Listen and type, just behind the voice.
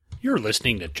You're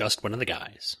listening to Just One of the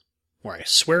Guys, where I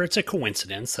swear it's a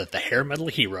coincidence that the hair metal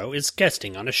hero is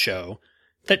guesting on a show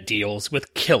that deals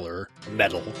with killer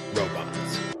metal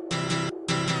robots.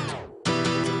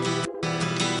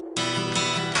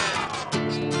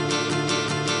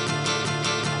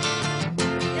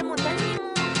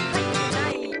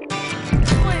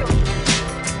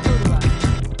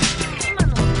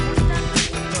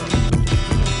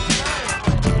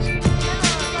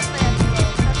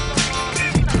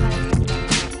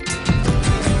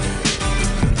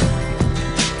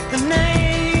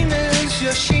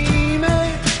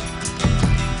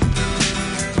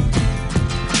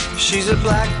 She's a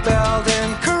black belt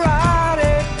in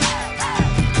karate,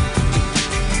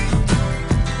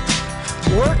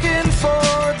 working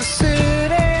for the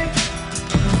city.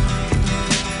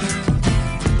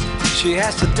 She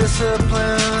has to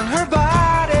discipline her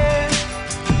body,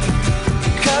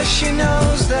 'cause she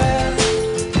knows that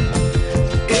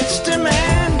it's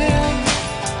demanding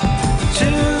to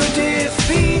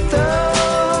defeat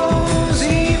those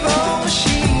evil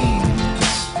machines.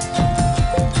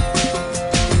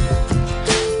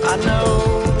 I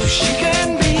know she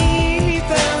can beat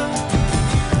them.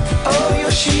 Oh,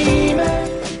 Yoshime.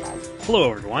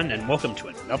 Hello, everyone, and welcome to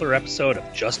another episode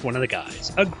of Just One of the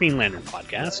Guys, a Green Lantern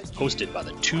podcast hosted by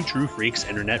the Two True Freaks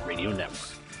Internet Radio Network.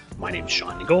 My name is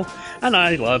Sean Eagle, and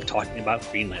I love talking about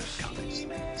Green Lantern comics,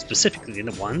 specifically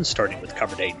the ones starting with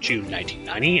cover date June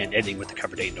 1990 and ending with the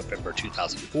cover date November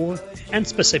 2004, and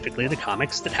specifically the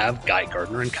comics that have Guy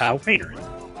Gardner and Kyle Rayner in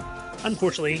them.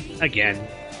 Unfortunately, again,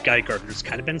 Guy Gardner's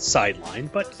kind of been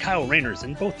sidelined, but Kyle Rayner's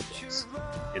in both the books.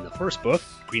 In the first book,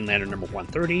 Green Lantern number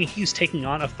 130, he's taking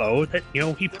on a foe that,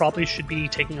 he probably should be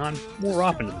taking on more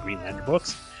often in the Green Lantern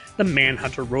books, the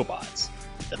Manhunter robots,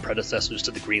 the predecessors to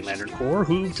the Green Lantern Corps,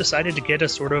 who decided to get a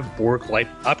sort of Borg-like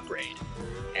upgrade.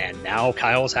 And now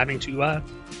Kyle's having to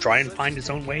try and find his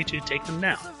own way to take them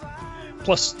down.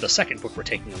 Plus, the second book we're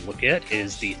taking a look at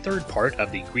is the third part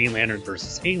of the Green Lantern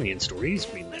vs. Alien stories,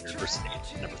 Green Lantern vs.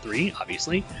 Alien number 3,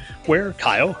 obviously, where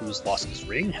Kyle, who's lost his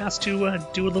ring, has to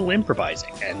do a little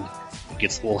improvising, and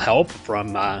gets a little help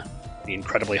from the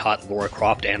incredibly hot Laura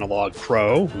Croft analog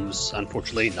Crow, who's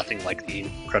unfortunately nothing like the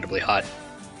incredibly hot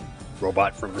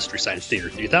robot from Mystery Science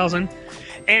Theater 3000,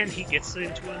 and he gets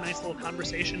into a nice little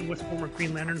conversation with former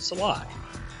Green Lantern Salai.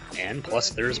 And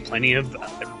plus, there's plenty of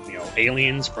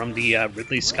aliens from the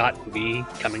Ridley Scott movie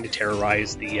coming to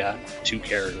terrorize the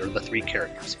three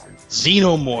characters here.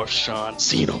 Xenomorphs, Sean.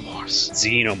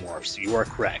 Xenomorphs. You are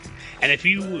correct. And if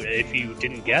you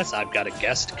didn't guess, I've got a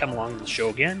guest come along to the show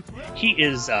again. He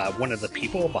is one of the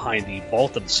people behind the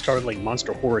Vault of the Startling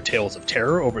Monster Horror Tales of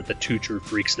Terror over at the Two True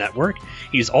Freaks Network.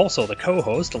 He's also the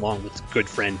co-host, along with good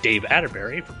friend Dave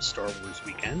Atterbury from Star Wars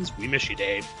Weekends. We miss you,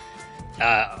 Dave.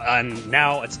 And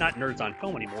now it's not Nerds on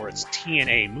Film anymore, it's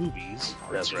TNA Movies.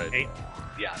 That's right.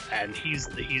 Yeah, and he's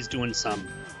doing some...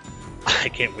 I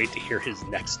can't wait to hear his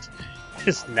next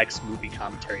movie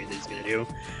commentary that he's going to do.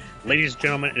 Ladies and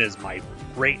gentlemen, it is my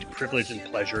great privilege and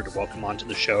pleasure to welcome onto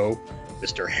the show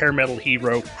Mr. Hair Metal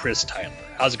Hero Chris Tyler.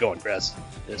 How's it going, Chris?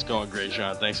 It's going great,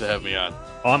 Sean. Thanks for having me on.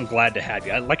 Oh, I'm glad to have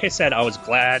you. Like I said, I was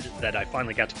glad that I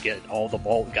finally got to get all the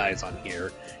Vault guys on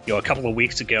here. A couple of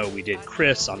weeks ago, we did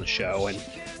Chris on the show, and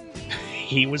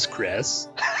he was Chris.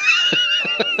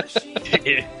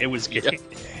 It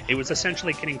was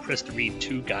essentially getting Chris to read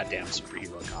 2 goddamn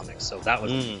superhero comics, so that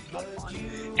was a lot of fun.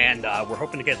 And we're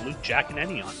hoping to get Luke, Jack, and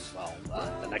Eddie on as well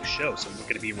the next show, so we're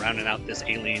going to be rounding out this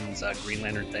Aliens Green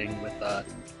Lantern thing with the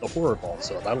Horror Vault,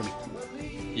 so that'll be cool.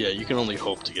 Yeah, you can only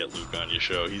hope to get Luke on your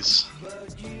show. He's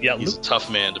Luke, a tough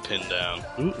man to pin down.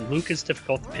 Luke is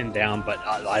difficult to pin down, but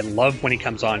I love when he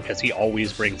comes on because he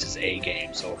always brings his A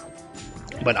game. So,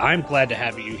 but I'm glad to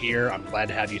have you here. I'm glad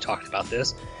to have you talking about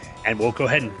this, and we'll go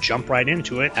ahead and jump right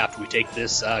into it after we take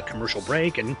this commercial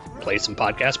break and play some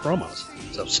podcast promos.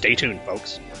 So stay tuned,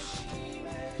 folks.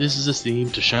 This is the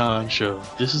theme to Sean Show.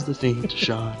 This is the theme to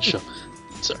Sean Show.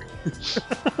 Sorry.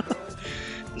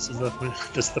 This is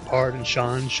the part in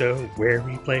Sean's show where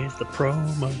he plays the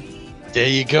promo. There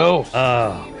you go.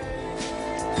 Oh.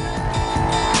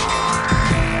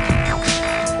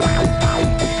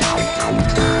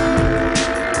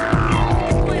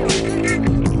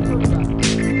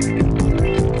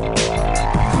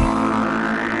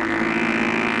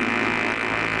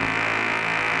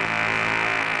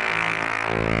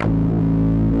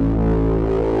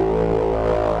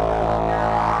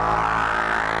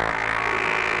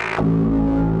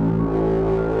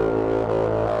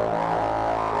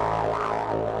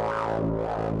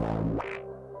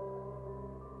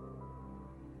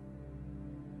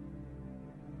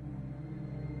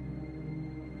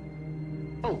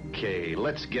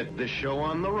 Let's get this show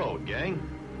on the road, gang.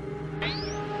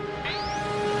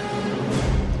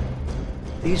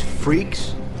 These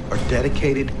freaks are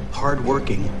dedicated,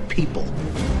 hard-working people.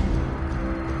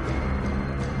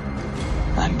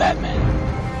 I'm Batman.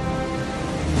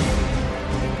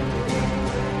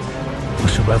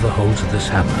 Whosoever holds this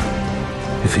hammer,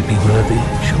 if he be worthy,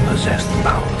 shall possess the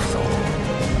power of Thor.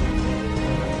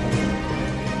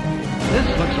 This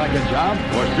looks like a job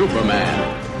for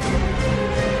Superman.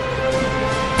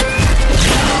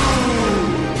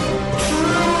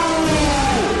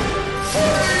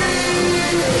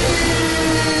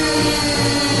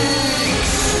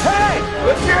 Hey!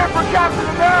 Let's hear it for Captain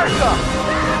America!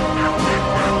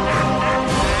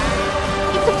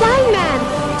 It's the Flying Man!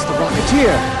 It's the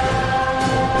Rocketeer!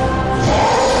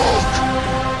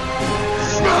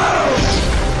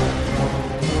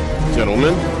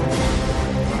 Gentlemen,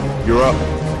 you're up.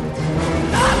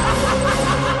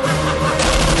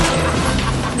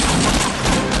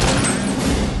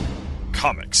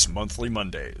 Comics Monthly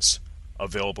Mondays.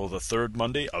 Available the third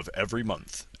Monday of every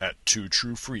month at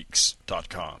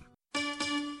twotruefreaks.com.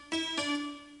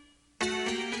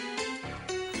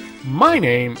 My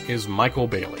name is Michael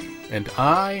Bailey, and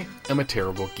I am a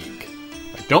terrible geek.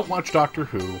 I don't watch Doctor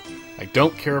Who, I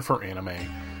don't care for anime,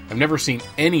 I've never seen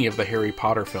any of the Harry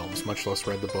Potter films, much less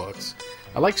read the books.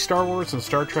 I like Star Wars and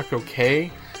Star Trek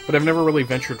okay, but I've never really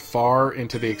ventured far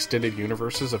into the extended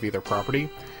universes of either property.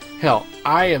 Hell,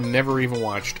 I have never even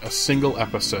watched a single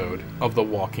episode of The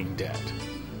Walking Dead.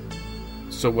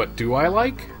 So what do I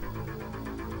like?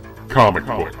 Comic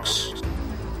books.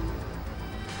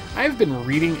 I have been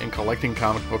reading and collecting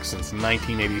comic books since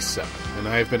 1987, and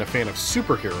I have been a fan of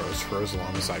superheroes for as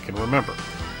long as I can remember.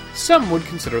 Some would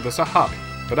consider this a hobby,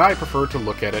 but I prefer to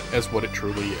look at it as what it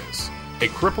truly is, a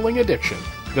crippling addiction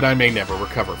that I may never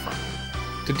recover from.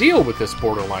 To deal with this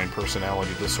borderline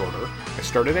personality disorder, I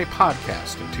started a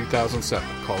podcast in 2007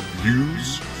 called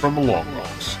Views from the Long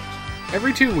Box.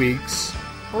 Every 2 weeks,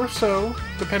 or so,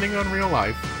 depending on real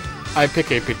life, I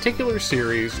pick a particular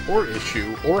series, or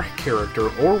issue, or character,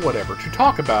 or whatever to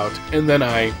talk about, and then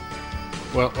I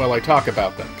talk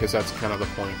about them, because that's kind of the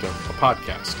point of a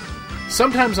podcast.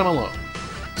 Sometimes I'm alone.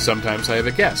 Sometimes I have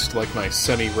a guest, like my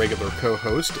semi-regular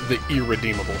co-host, the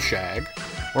Irredeemable Shag,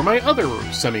 or my other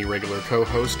semi-regular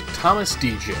co-host, Thomas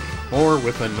DJ, or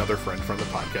with another friend from the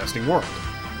podcasting world.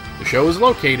 The show is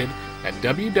located at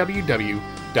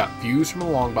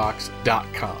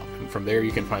www.viewsfromthelongbox.com, and from there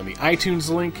you can find the iTunes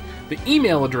link, the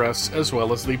email address, as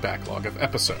well as the backlog of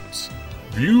episodes.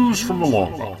 Views from the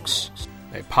Long Box.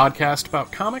 A podcast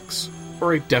about comics,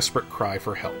 or a desperate cry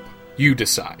for help? You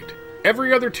decide.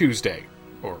 Every other Tuesday,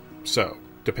 or so,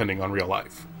 depending on real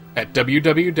life, at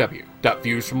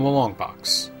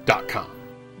www.viewsfromthelongbox.com.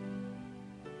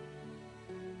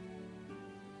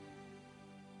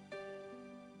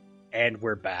 And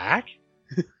we're back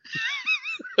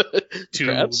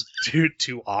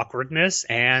to awkwardness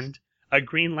and a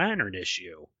Green Lantern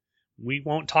issue. We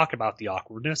won't talk about the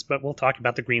awkwardness, but we'll talk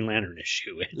about the Green Lantern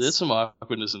issue. There's some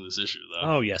awkwardness in this issue,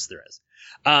 though. Oh, yes, there is.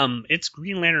 It's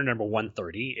Green Lantern number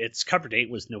 130. Its cover date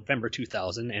was November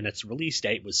 2000, and its release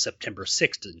date was September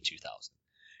 6th in 2000.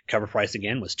 Cover price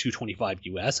again was $225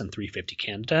 US and $350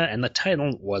 Canada, and the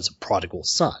title was Prodigal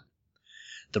Son.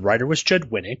 The writer was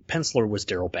Judd Winnick, penciler was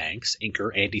Darryl Banks,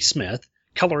 inker Andy Smith,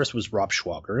 colorist was Rob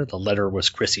Schwager, the letterer was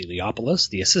Chris Eliopoulos,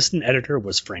 the assistant editor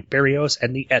was Frank Barrios,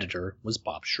 and the editor was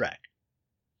Bob Schreck.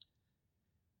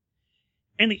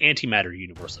 In the Antimatter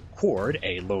universe of Cord,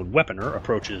 a lone weaponer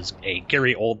approaches a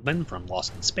Gary Oldman from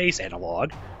Lost in Space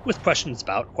analog with questions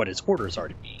about what his orders are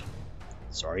to be.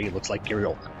 Sorry, it looks like Gary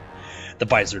Oldman. The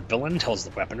visored villain tells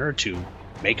the weaponer to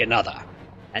make another,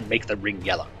 and make the ring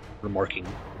yellow, remarking,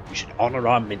 "We should honor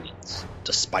our minions,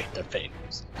 despite their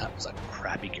failures." That was a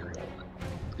crappy Gary Oldman.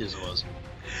 Yes, it was.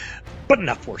 But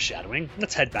enough foreshadowing.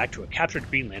 Let's head back to a captured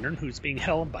Green Lantern who's being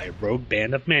held by a rogue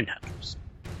band of Manhunters.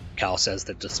 Kal says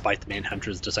that despite the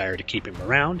Manhunters' desire to keep him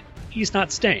around, he's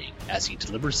not staying, as he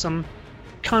delivers some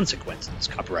consequences.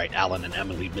 Copyright Alan and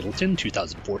Emily Middleton,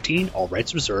 2014, all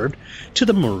rights reserved, to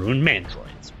the Maroon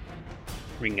Mandroids.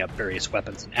 Bringing up various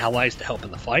weapons and allies to help in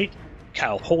the fight,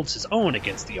 Kal holds his own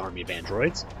against the army of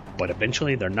androids, but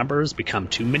eventually their numbers become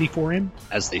too many for him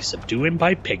as they subdue him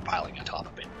by pigpiling on top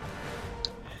of him.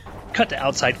 Cut to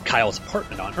outside Kyle's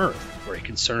apartment on Earth, where a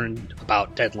concerned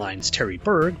about Deadline's Terry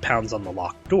Berg pounds on the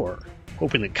locked door,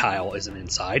 hoping that Kyle isn't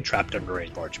inside, trapped under a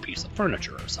large piece of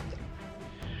furniture or something.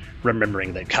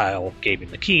 Remembering that Kyle gave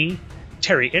him the key,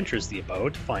 Terry enters the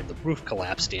abode to find the roof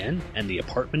collapsed in and the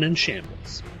apartment in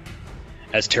shambles.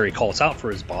 As Terry calls out for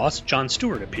his boss, John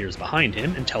Stewart appears behind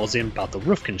him and tells him about the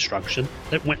roof construction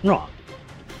that went wrong.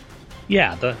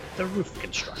 Yeah, the roof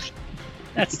construction.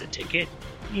 That's the ticket.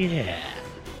 Yeah.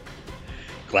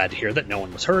 Glad to hear that no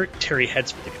one was hurt, Terry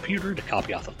heads for the computer to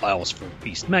copy off the files for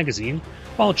Beast magazine,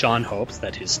 while John hopes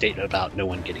that his statement about no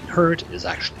one getting hurt is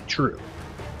actually true.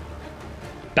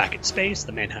 Back in space,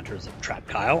 the Manhunters have trapped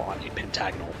Kyle on a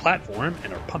pentagonal platform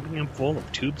and are pumping him full of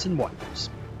tubes and wires.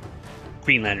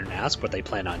 Green Lantern asks what they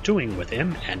plan on doing with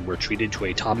him, and we're treated to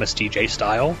a Thomas DJ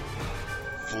style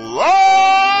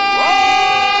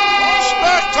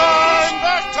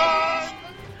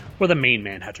where the main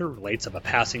Manhunter relates of a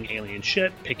passing alien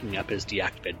ship picking up his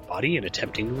deactivated body and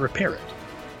attempting to repair it.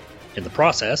 In the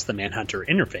process, the Manhunter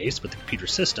interfaced with the computer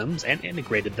systems and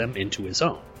integrated them into his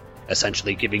own,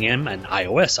 essentially giving him an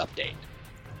iOS update.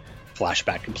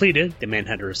 Flashback completed, the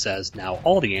Manhunter says now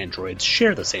all the androids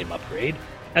share the same upgrade,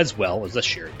 as well as a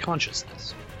shared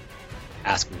consciousness.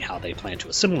 Asking how they plan to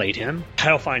assimilate him,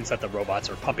 Kyle finds that the robots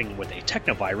are pumping him with a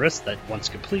technovirus that, once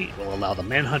complete, will allow the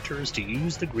Manhunters to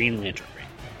use the Green Lantern ring.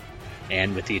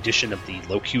 And with the addition of the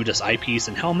Locutus eyepiece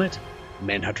and helmet, the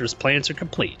Manhunters' plans are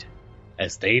complete,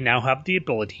 as they now have the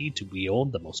ability to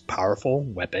wield the most powerful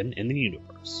weapon in the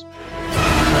universe.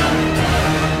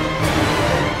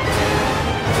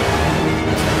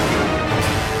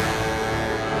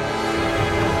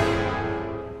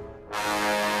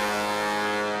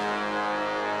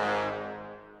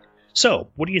 So,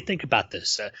 what do you think about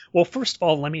this? Well, first of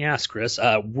all, let me ask, Chris,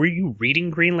 were you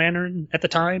reading Green Lantern at the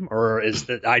time? Or is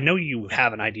that, I know you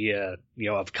have an idea,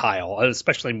 of Kyle,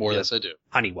 especially more yes, than I do.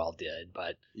 Honeywell did,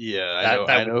 but yeah,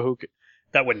 I know who.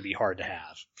 That wouldn't be hard to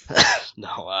have.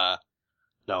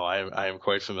 No, I am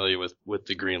quite familiar with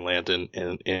the Green Lantern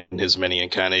in his many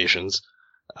incarnations.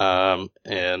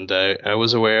 And I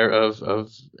was aware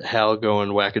of Hal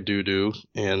going whack-a-doo-doo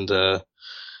and,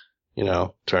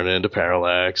 turning into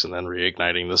Parallax and then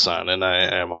reigniting the sun. And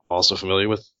I am also familiar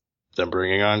with them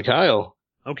bringing on Kyle.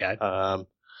 Okay.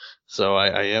 So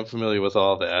I am familiar with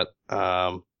all that.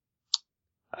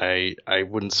 I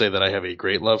wouldn't say that I have a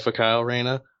great love for Kyle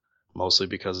Rayner, mostly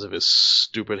because of his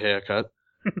stupid haircut.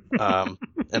 And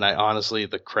I honestly,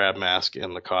 the crab mask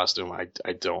and the costume,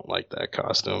 I don't like that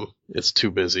costume. It's too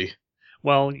busy.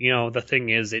 Well, the thing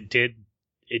is, it did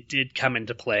come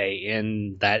into play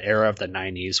in that era of the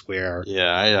 90s where... Yeah,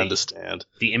 I understand.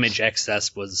 The image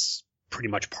excess was pretty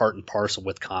much part and parcel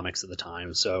with comics at the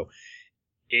time, so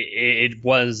it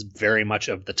was very much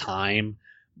of the time.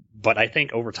 But I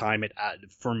think over time,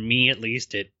 for me at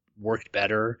least, it worked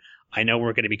better. I know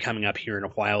we're going to be coming up here in a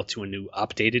while to a new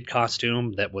updated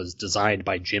costume that was designed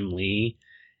by Jim Lee,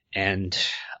 and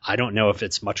I don't know if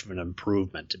it's much of an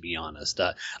improvement, to be honest.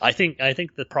 I think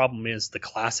the problem is the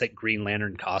classic Green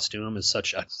Lantern costume is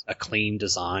such a clean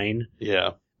design.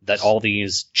 Yeah. That all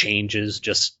these changes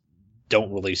just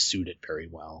don't really suit it very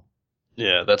well.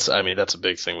 Yeah, that's a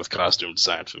big thing with costume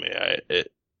design for me.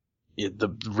 The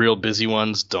real busy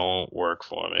ones don't work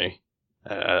for me.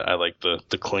 I like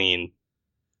the clean,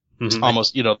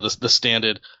 almost, the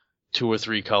standard 2 or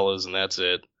 3 colors and that's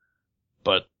it.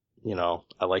 But,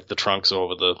 I like the trunks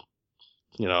over the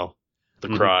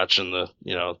crotch and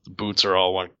the boots are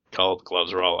all one color, the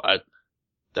gloves are all,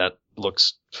 that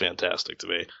looks fantastic to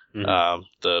me.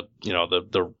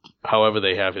 The however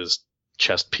they have his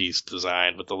chest piece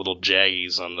designed with the little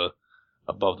jaggies on the,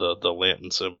 above the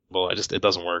lantern symbol, it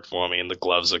doesn't work for me, and the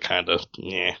gloves are kind of,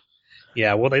 yeah.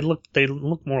 Yeah, well, they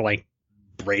look more like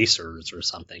bracers or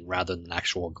something rather than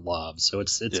actual gloves. So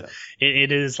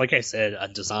it is, like I said, a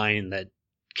design that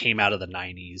came out of the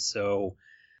 90s. So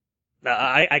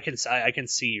I can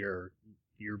see your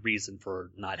reason for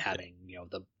not having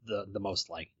the most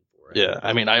liking for it. Yeah,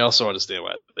 I also understand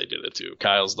why they did it too.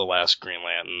 Kyle's the last Green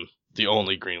Lantern, the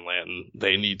only Green Lantern.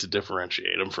 They need to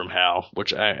differentiate him from Hal,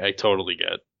 which I totally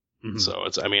get. Mm-hmm. So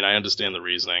I understand the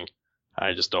reasoning.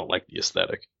 I just don't like the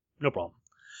aesthetic. No problem.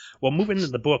 Well, moving into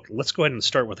the book, let's go ahead and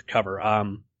start with the cover.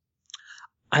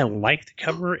 I like the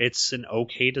cover. It's an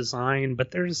okay design,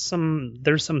 but there's some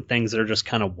things that are just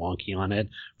kind of wonky on it.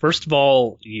 First of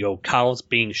all, Kyle's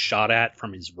being shot at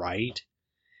from his right,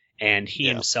 and he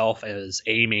himself is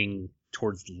aiming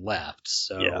towards the left.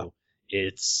 So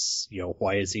it's,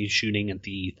 why is he shooting at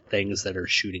the things that are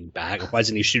shooting back? Why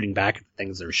isn't he shooting back at the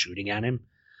things that are shooting at him?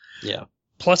 Yeah.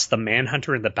 Plus, the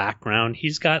Manhunter in the background,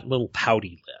 he's got a little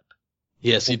pouty lip.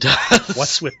 Yes, he does.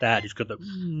 What's with that? He's got the.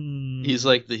 He's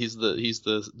like he's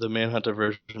the Manhunter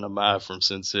version of Marv from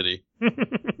Sin City.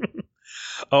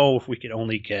 Oh, if we could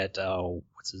only get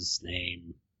what's his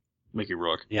name? Mickey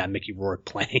Rourke. Yeah, Mickey Rourke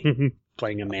playing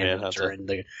playing a Manhunter in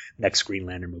the next Green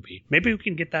Lantern movie. Maybe we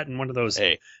can get that in one of those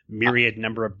myriad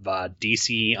number of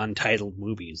DC untitled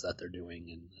movies that they're doing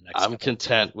in the next. I'm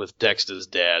content with Dexter's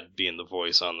dad being the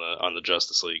voice on the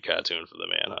Justice League cartoon for the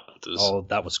Manhunters. Oh,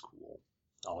 that was cool.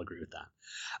 I'll agree with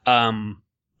that.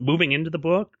 Moving into the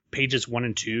book, pages 1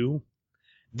 and 2.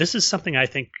 This is something I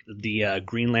think the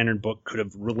Green Lantern book could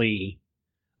have really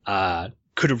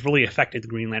affected the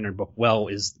Green Lantern book well,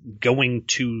 is going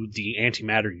to the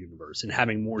antimatter universe and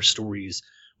having more stories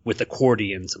with the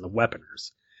Cordians and the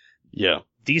Weaponers. Yeah.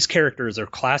 These characters are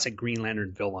classic Green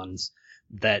Lantern villains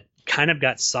that kind of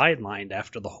got sidelined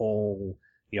after the whole,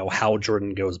 Hal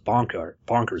Jordan goes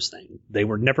bonkers thing. They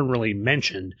were never really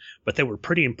mentioned, but they were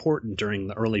pretty important during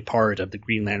the early part of the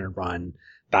Green Lantern run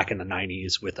back in the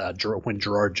 90s with when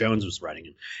Gerard Jones was writing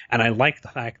it. And I like the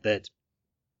fact that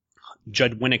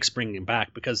Judd Winnick's bringing him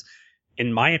back, because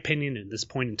in my opinion at this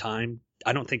point in time,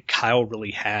 I don't think Kyle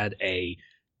really had a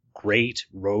great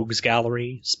rogues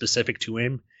gallery specific to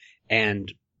him.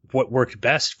 And what worked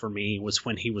best for me was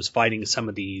when he was fighting some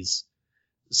of these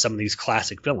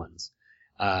classic villains.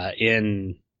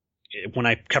 When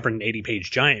I covered an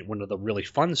 80-page Giant, one of the really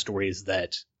fun stories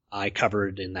that I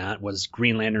covered in that was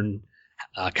Green Lantern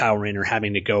Kyle Rayner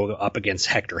having to go up against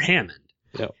Hector Hammond.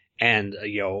 Yep. And,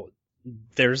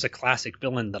 there's a classic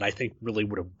villain that I think really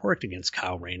would have worked against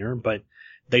Kyle Rayner, but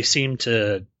they seem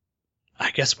to,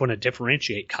 I guess, want to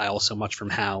differentiate Kyle so much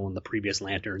from Hal and the previous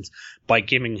Lanterns by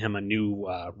giving him a new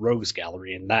rogues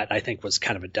gallery, and that I think was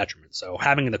kind of a detriment. So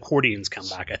having the Cordians come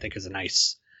back, I think, is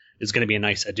going to be a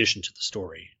nice addition to the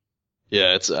story.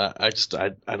 Yeah, it's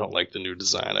I don't like the new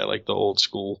design. I like the old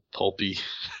school pulpy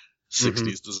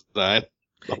 60s design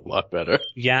a lot better.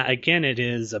 Yeah, again, it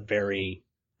is a very,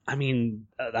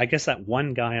 I guess that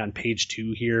one guy on page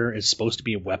 2 here is supposed to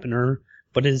be a weaponer,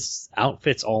 but his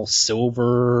outfit's all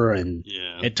silver, and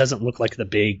it doesn't look like the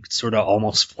big sort of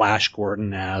almost Flash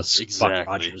Gordon-esque Buck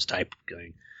Rogers type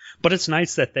thing. But it's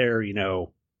nice that they're,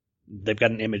 they've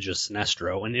got an image of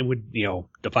Sinestro, and it would,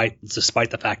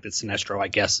 despite the fact that Sinestro, I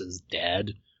guess, is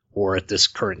dead, or at this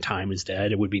current time is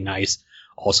dead, it would be nice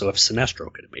also if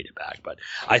Sinestro could have made it back. But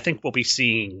I think we'll be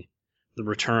seeing the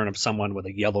return of someone with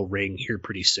a yellow ring here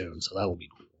pretty soon, so that'll be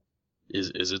cool.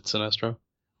 Is it Sinestro?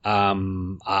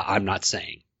 I'm not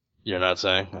saying. You're not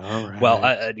saying? All right. Well,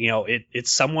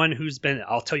 it's someone who's been,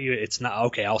 I'll tell you, it's not,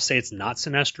 okay, I'll say it's not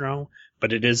Sinestro,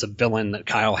 but it is a villain that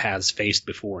Kyle has faced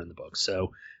before in the book.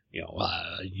 So,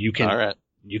 you can, all right.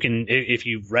 You can, if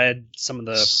you've read some of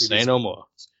the say no more,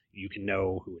 you can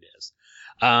know who it is.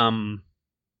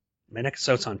 My next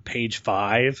note's on page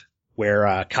 5,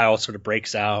 where Kyle sort of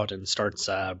breaks out and starts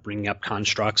bringing up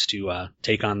constructs to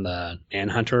take on the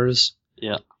Manhunters.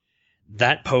 Yeah.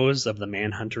 That pose of the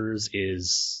Manhunters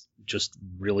is just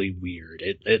really weird.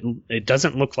 It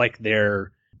doesn't look like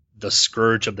they're the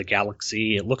Scourge of the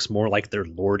Galaxy. It looks more like they're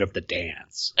Lord of the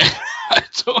Dance. I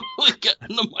totally get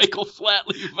the Michael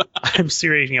Flatley vibe. I'm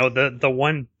serious. The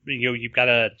one, you've got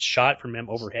a shot from him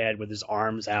overhead with his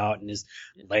arms out and his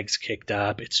legs kicked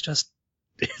up. It's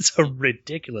a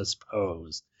ridiculous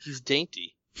pose. He's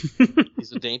dainty.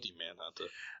 He's a dainty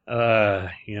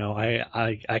Manhunter.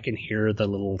 I can hear the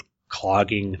little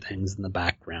clogging things in the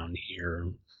background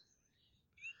here.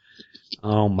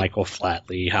 Oh, Michael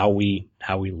Flatley, how we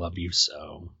love you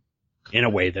so, in a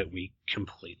way that we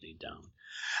completely don't.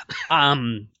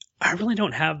 I really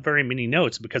don't have very many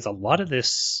notes because a lot of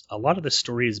this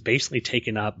story is basically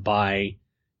taken up by,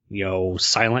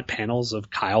 silent panels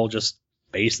of Kyle just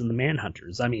based in the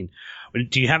Manhunters.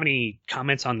 Do you have any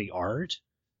comments on the art?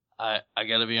 I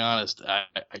gotta be honest, I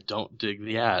don't dig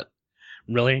the art.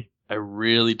 Really? I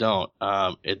really don't.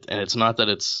 It's not that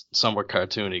it's somewhat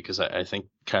cartoony, because I think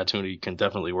cartoony can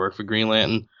definitely work for Green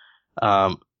Lantern.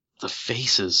 The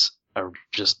faces are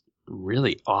just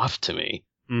really off to me.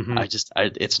 Mm-hmm.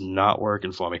 It's not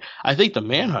working for me. I think the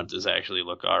Manhunters actually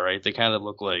look all right. They kind of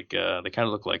look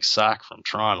like Sock from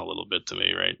Tron a little bit to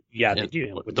me, right? Yeah, they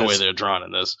do. The way they're drawn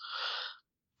in this.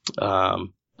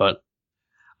 But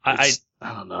I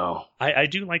don't know. I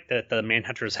do like that the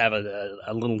Manhunters have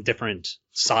a little different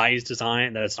size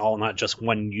design, that it's all not just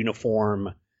one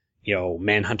uniform,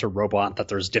 Manhunter robot, that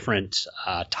there's different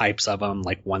types of them,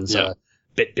 like one's a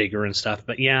bit bigger and stuff.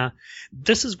 But yeah,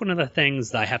 this is one of the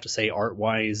things that I have to say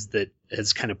art-wise that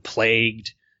has kind of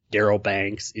plagued Darryl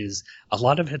Banks, is a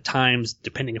lot of the times,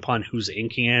 depending upon who's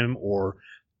inking him or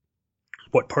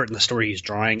what part in the story he's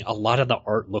drawing, a lot of the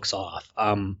art looks off.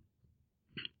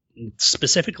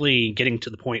 Specifically getting to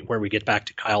the point where we get back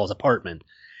to Kyle's apartment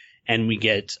and we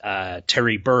get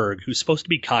Terry Berg, who's supposed to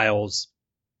be Kyle's,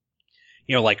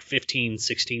 15,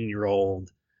 16-year-old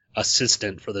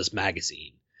assistant for this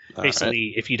magazine.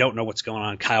 Basically, if you don't know what's going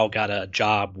on, Kyle got a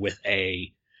job with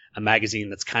a magazine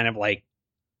that's kind of like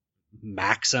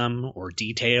Maxim or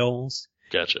Details.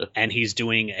 Gotcha. And he's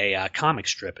doing a comic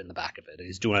strip in the back of it.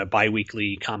 He's doing a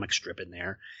bi-weekly comic strip in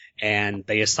there. And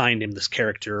they assigned him this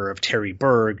character of Terry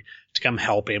Berg to come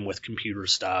help him with computer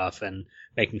stuff and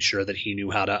making sure that he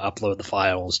knew how to upload the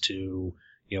files to,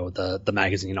 the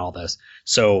magazine, all this.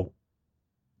 So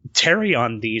Terry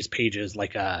on these pages,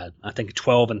 like I think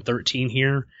 12 and 13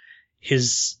 here,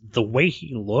 the way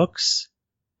he looks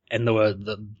and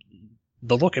the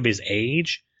look of his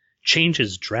age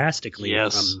changes drastically.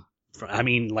 Yes.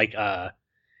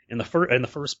 In the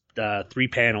first 3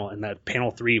 panel, in that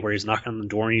panel 3 where he's knocking on the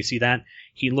door and you see that,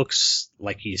 he looks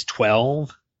like he's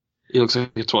 12. He looks like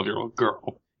a 12-year-old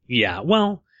girl. Yeah.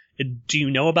 Well, do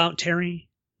you know about Terry?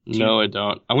 No, I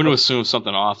don't. I'm going to assume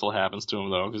something awful happens to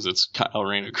him though, because it's Kyle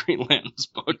Rayner Green Lantern's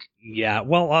book. Yeah.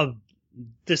 Well,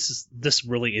 this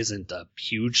really isn't a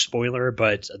huge spoiler,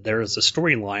 but there's a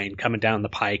storyline coming down the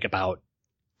pike about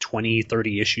 20,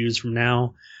 30 issues from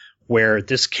now, where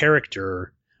this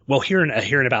character, well, here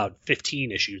in about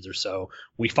 15 issues or so,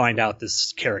 we find out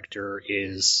this character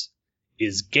is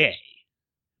gay.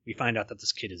 We find out that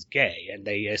this kid is gay, and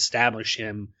they establish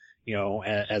him,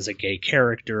 as a gay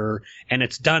character, and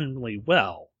it's done really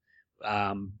well.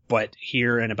 But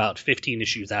here in about 15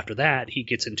 issues after that, he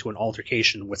gets into an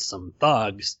altercation with some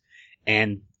thugs,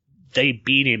 and they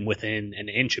beat him within an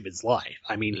inch of his life.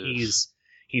 I mean,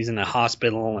 he's in a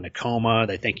hospital in a coma.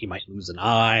 They think he might lose an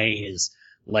eye. His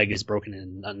leg is broken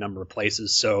in a number of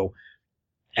places. So,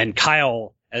 and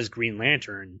Kyle, as Green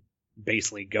Lantern,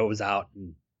 basically goes out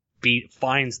and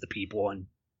finds the people and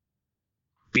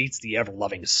beats the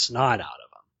ever-loving snot out of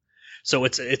them. So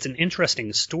it's an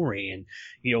interesting story. And,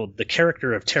 the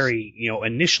character of Terry,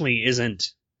 initially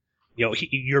isn't,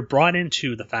 you're brought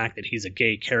into the fact that he's a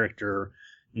gay character,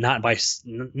 not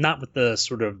with the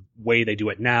sort of way they do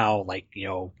it now, like,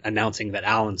 announcing that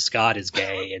Alan Scott is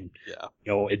gay and,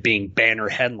 it being banner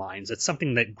headlines. It's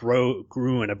something that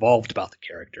grew and evolved about the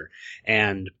character.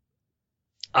 And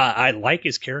I like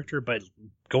his character, but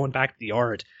going back to the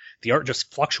art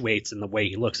just fluctuates in the way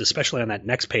he looks, especially on that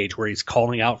next page where he's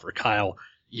calling out for Kyle.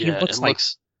 Yeah,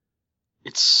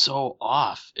 it's so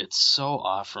off. It's so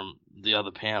off from the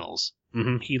other panels.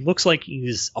 Mm-hmm. He looks like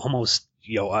he's almost,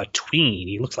 a tween.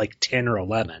 He looks like 10 or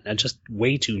 11 and just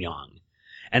way too young.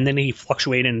 And then he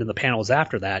fluctuated into the panels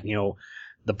after that,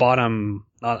 the bottom,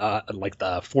 like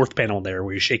the 4th panel there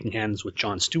where he's shaking hands with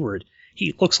John Stewart.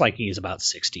 He looks like he's about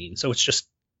 16. So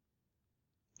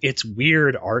it's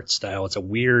weird art style. It's a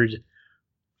weird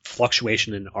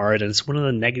fluctuation in art, and it's one of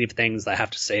the negative things I have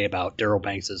to say about Darryl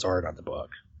Banks' art on the book.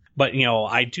 But,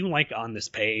 I do like on this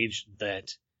page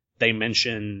that they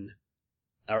mention,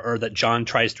 or that John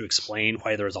tries to explain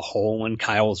why there's a hole in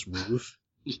Kyle's roof.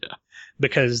 Yeah.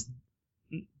 Because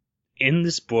in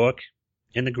this book,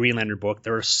 in the Green Lantern book,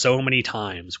 there are so many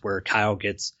times where Kyle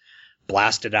gets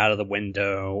blasted out of the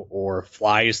window or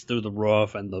flies through the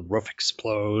roof and the roof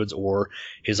explodes or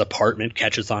his apartment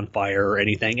catches on fire or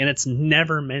anything, and it's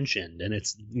never mentioned. And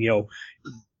it's,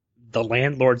 the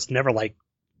landlord's never like,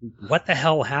 what the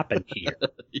hell happened here?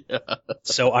 Yeah.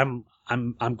 So I'm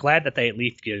glad that they at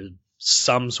least give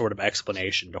some sort of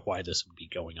explanation to why this would be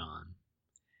going on.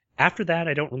 After that,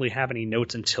 I don't really have any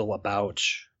notes until about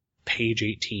page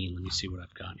 18. Let me see what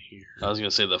I've got here. I was going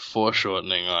to say the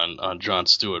foreshortening on John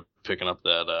Stewart picking up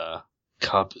that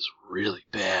cup is really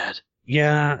bad.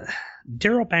 Yeah,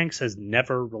 Darryl Banks has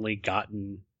never really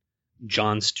gotten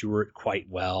John Stewart quite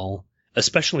well,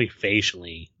 especially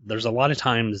facially. There's a lot of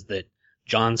times that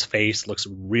John's face looks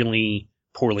really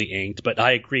poorly inked, but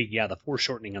I agree, yeah, the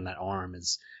foreshortening on that arm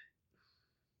is...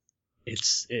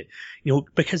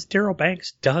 because Darryl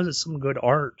Banks does some good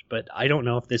art, but I don't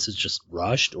know if this is just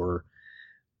rushed or...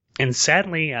 And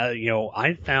sadly,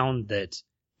 I found that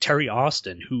Terry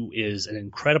Austin, who is an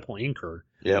incredible inker,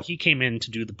 he came in to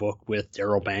do the book with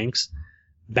Darryl Banks.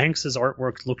 Banks's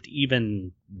artwork looked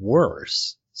even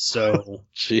worse. So,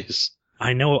 jeez,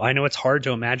 I know it's hard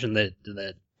to imagine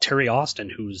that Terry Austin,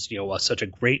 who's such a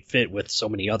great fit with so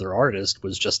many other artists,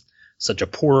 was just such a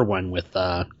poor one with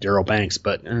Darryl Banks.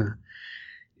 But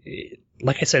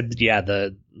like I said, yeah,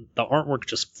 the artwork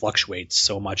just fluctuates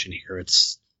so much in here.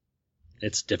 It's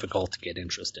difficult to get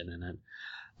interested in it.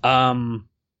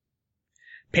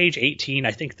 Page 18,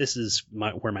 I think this is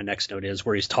where my next note is,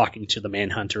 where he's talking to the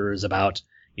Manhunters about,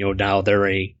 now they're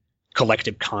a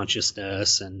collective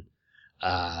consciousness and,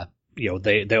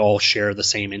 they all share the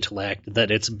same intellect,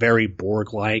 that it's very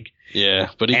Borg-like. Yeah,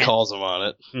 but he calls them on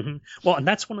it. Mm-hmm. Well, and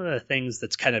that's one of the things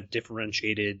that's kind of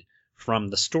differentiated from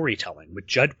the storytelling. With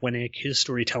Judd Winnick, his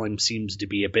storytelling seems to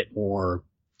be a bit more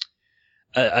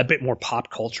pop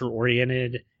culture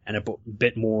oriented and a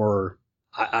bit more,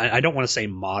 I don't want to say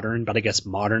modern, but I guess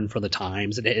modern for the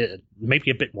times, and it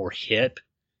maybe a bit more hip,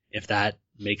 if that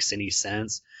makes any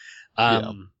sense.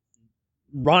 Ron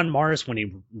Marz, when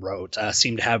he wrote,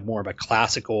 seemed to have more of a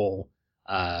classical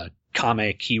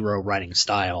comic hero writing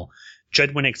style.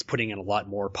 Judd Winnick's putting in a lot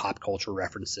more pop culture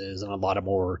references and a lot of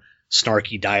more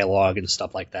snarky dialogue and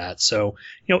stuff like that. So,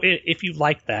 if you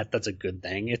like that, that's a good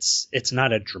thing. It's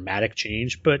not a dramatic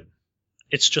change, but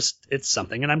it's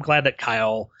something. And I'm glad that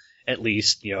Kyle at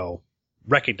least,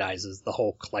 recognizes the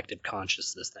whole collective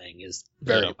consciousness thing is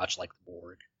very much like the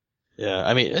Borg. Yeah,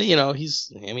 I mean, he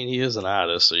is an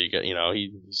artist, so you got,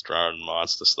 he's drawing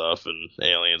monster stuff and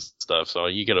alien stuff, so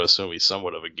you got to assume he's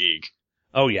somewhat of a geek.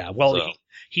 Oh yeah, well,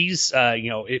 he's,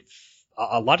 if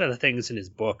a lot of the things in his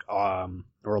book,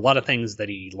 or a lot of things that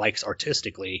he likes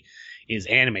artistically, is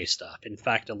anime stuff. In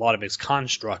fact, a lot of his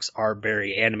constructs are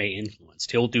very anime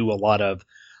influenced. He'll do a lot of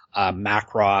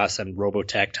Macross and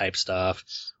Robotech type stuff.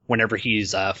 Whenever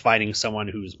he's fighting someone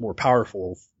who's more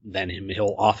powerful than him,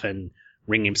 he'll often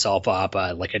ring himself up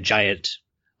like a giant,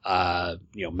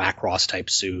 Macross type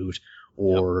suit,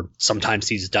 or sometimes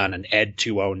he's done an Ed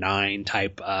 209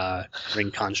 type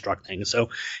ring construct thing. So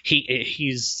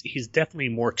he's definitely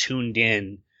more tuned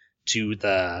in to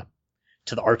the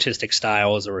artistic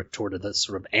styles or toward the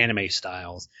sort of anime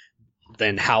styles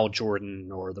than Hal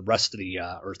Jordan or the rest of the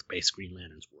Earth-based Green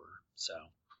Lanterns were. So,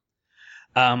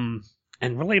 and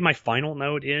really my final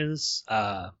note is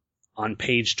on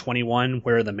page 21,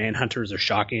 where the Manhunters are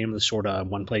shocking him, the sort of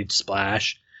one-page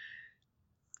splash.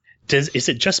 Is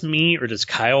it just me, or does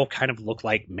Kyle kind of look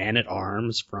like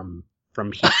Man-at-Arms from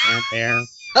He-Man there?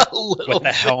 With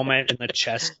the helmet and the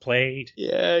chest plate?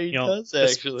 Yeah, he does,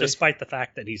 actually. Despite the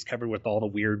fact that he's covered with all the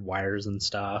weird wires and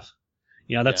stuff.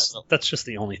 That's just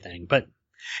the only thing. But,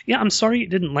 yeah, I'm sorry you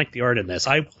didn't like the art in this.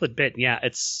 I will admit,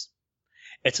 it's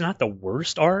not the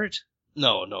worst art.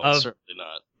 No, it's certainly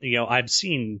not. I've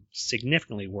seen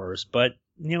significantly worse, but,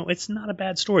 it's not a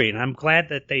bad story. And I'm glad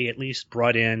that they at least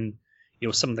brought in,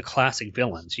 some of the classic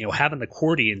villains. Having the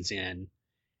Cordians in,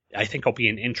 I think will be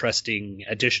an interesting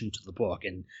addition to the book.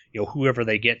 And, whoever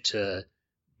they get to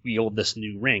wield this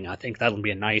new ring, I think that'll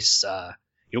be a nice,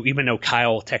 even though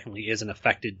Kyle technically isn't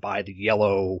affected by the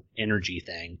yellow energy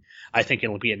thing, I think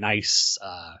it'll be a nice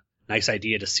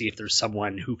idea to see if there's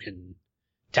someone who can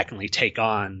technically take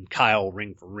on Kyle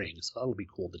ring for ring. So that'll be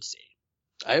cool to see.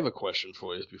 I have a question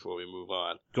for you before we move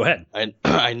on. Go ahead.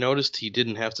 I noticed he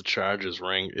didn't have to charge his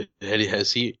ring. Had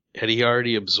he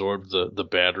already absorbed the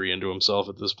battery into himself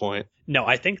at this point? No,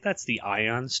 I think that's the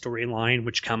Ion storyline,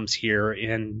 which comes here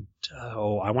in,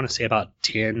 I want to say about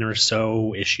 10 or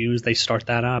so issues. They start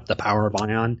that up, the power of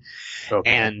Ion.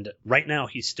 Okay. And right now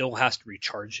he still has to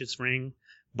recharge his ring,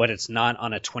 but it's not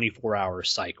on a 24-hour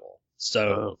cycle.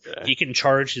 So he can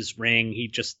charge his ring.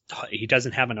 He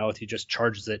doesn't have an oath. He just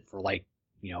charges it for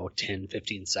 10,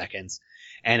 15 seconds.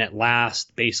 And it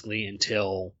lasts basically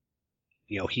until,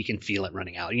 he can feel it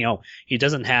running out. He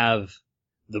doesn't have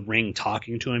the ring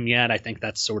talking to him yet. I think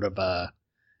that's sort of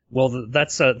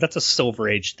that's a Silver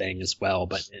Age thing as well.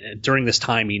 But during this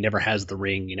time, he never has the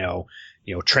ring,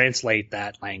 translate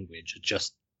that language. It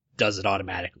just does it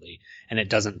automatically, and it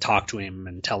doesn't talk to him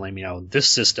and tell him, this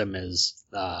system is,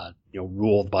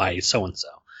 ruled by so-and-so.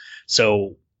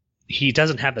 So he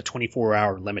doesn't have the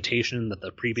 24-hour limitation that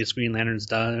the previous Green Lanterns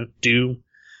do,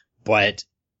 but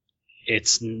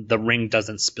the ring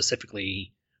doesn't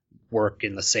specifically work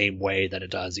in the same way that it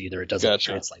does either. It doesn't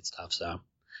translate stuff.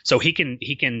 So he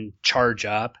can charge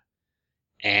up,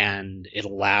 and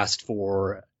it'll last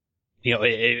for,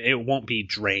 it won't be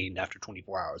drained after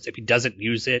 24 hours. If he doesn't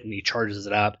use it and he charges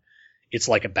it up, it's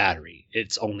like a battery.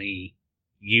 It only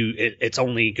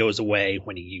goes away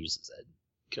when he uses it.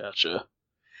 Gotcha.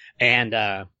 And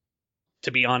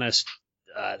to be honest,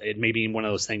 it may be one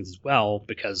of those things as well,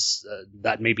 because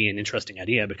that may be an interesting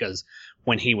idea, because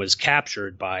when he was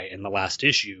captured in the last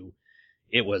issue,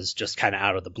 it was just kind of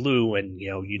out of the blue, and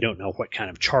you don't know what kind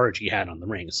of charge he had on the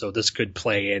ring. So this could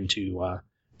play into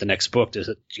the next book,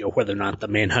 whether or not the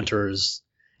Manhunters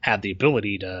have the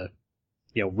ability to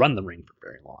run the ring for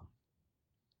very long.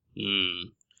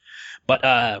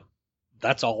 But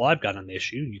that's all I've got on the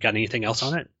issue. You got anything else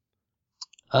on it?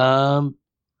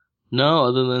 No,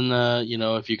 other than,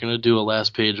 if you're going to do a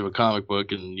last page of a comic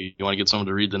book and you want to get someone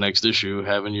to read the next issue,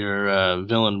 having your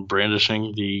villain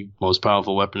brandishing the most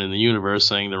powerful weapon in the universe,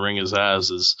 saying the ring is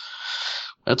ours,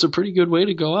 that's a pretty good way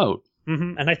to go out.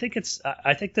 Mm-hmm. And I think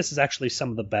this is actually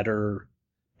some of the better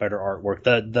artwork.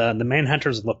 The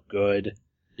Manhunters look good.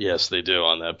 Yes, they do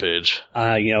on that page.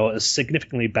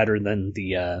 Significantly better than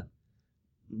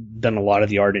a lot of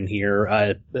the art in here.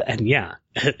 And yeah,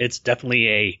 it's definitely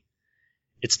a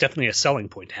selling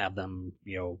point to have them,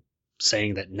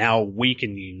 saying that now we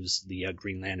can use the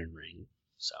Green Lantern ring.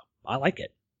 So I like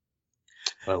it.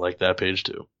 I like that page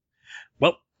too.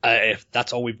 Well, if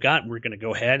that's all we've got, we're going to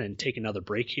go ahead and take another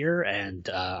break here, and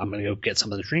I'm going to go get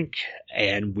some of the drink,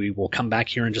 and we will come back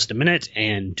here in just a minute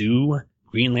and do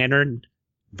Green Lantern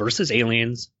versus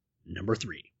Aliens number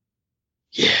 3.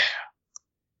 Yeah.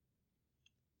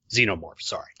 Xenomorphs,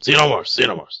 sorry.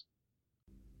 Xenomorphs.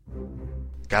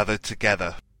 Gathered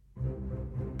together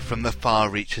from the far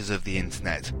reaches of the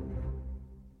internet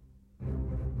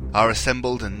are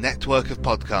assembled a network of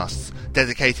podcasts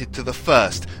dedicated to the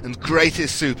first and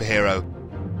greatest superhero,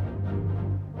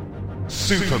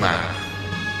 Superman.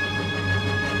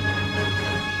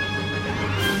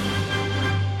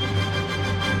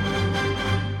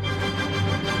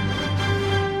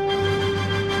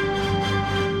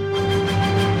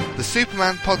 The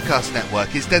Superman Podcast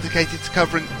Network is dedicated to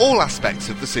covering all aspects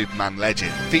of the Superman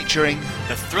legend, featuring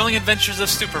The Thrilling Adventures of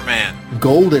Superman,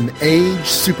 Golden Age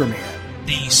Superman,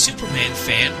 the Superman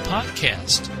Fan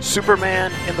Podcast,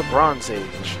 Superman in the Bronze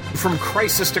Age, From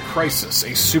Crisis to Crisis,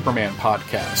 a Superman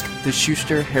podcast, the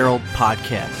Schuster Herald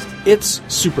Podcast, It's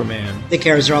Superman, the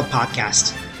Carousel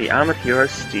Podcast, the Amateur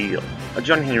Steel, a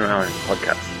John Henry Allen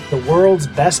podcast, the world's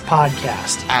best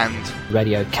podcast, and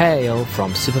Radio KL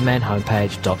from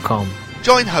SupermanHomepage.com.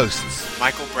 Join hosts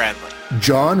Michael Bradley,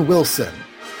 John Wilson,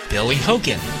 Billy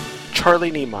Hogan, Charlie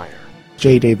Niemeyer,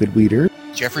 J. David Weeder,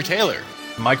 Jeffrey Taylor,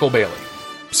 Michael Bailey,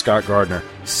 Scott Gardner,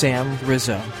 Sam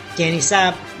Rizzo, Danny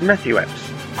Sapp, Matthew Epps.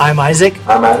 I'm Isaac.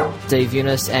 I'm Adam. Steve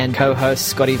Eunice and co-host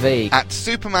Scotty V. At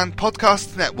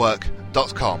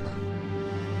SupermanPodcastNetwork.com.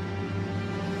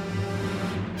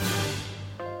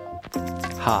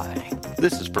 Hi,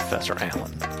 this is Professor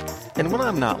Allen. And when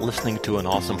I'm not listening to an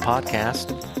awesome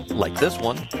podcast, like this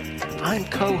one, I'm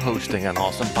co-hosting an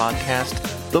awesome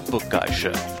podcast, The Book Guy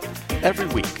Show. Every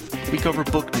week, we cover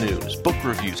book news, book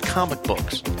reviews, comic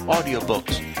books,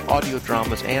 audiobooks, audio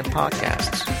dramas, and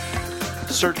podcasts.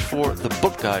 Search for The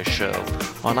Book Guys Show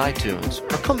on iTunes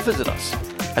or come visit us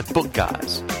at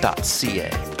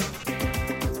bookguys.ca.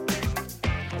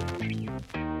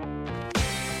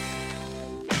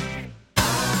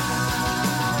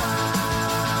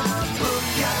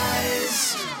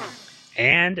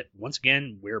 And once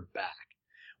again, we're back.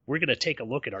 We're going to take a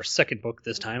look at our second book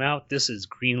this time out. This is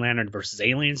Green Lantern vs.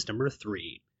 Aliens number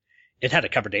 3. It had a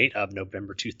cover date of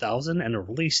November 2000 and a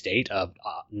release date of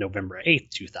November 8th,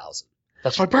 2000.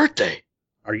 That's my birthday.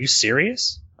 Are you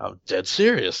serious? I'm dead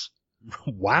serious.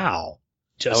 Wow.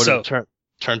 I would have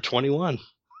turned 21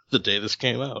 the day this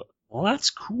came out. Well, that's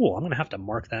cool. I'm going to have to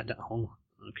mark that down.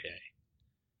 Okay.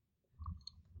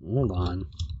 Hold on.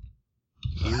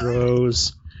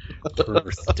 Heroes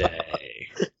birthday.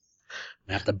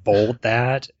 I have to bold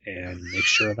that and make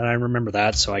sure that I remember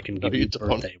that so I can give you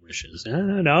birthday wishes.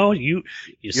 No, you're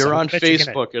on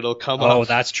Facebook. It'll come up. Oh,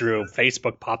 that's true.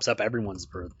 Facebook pops up everyone's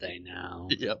birthday now.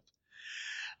 Yep.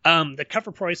 The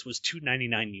cover price was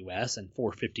 $2.99 US and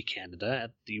 $4.50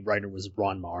 Canada. The writer was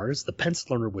Ron Mars. The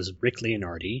penciler was Rick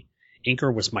Leonardi.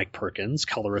 Inker was Mike Perkins.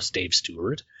 Colorist Dave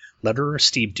Stewart. Letterer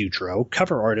Steve Dutro.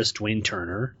 Cover artist Dwayne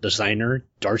Turner. Designer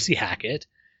Darcy Hackett.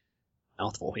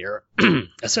 Mouthful here.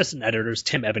 Assistant editors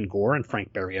Tim Evan Gore and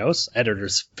Frank Barrios.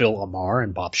 Editors Phil Amar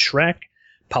and Bob Schreck.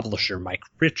 Publisher Mike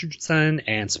Richardson.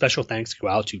 And special thanks go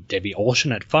out to Debbie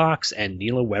Olshan at Fox and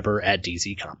Neela Weber at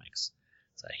DC Comics.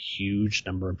 It's a huge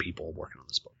number of people working on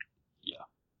this book. Yeah.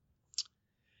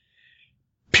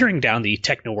 Peering down the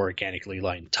techno-organically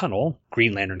lined tunnel,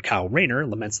 Green Lantern Kyle Rayner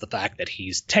laments the fact that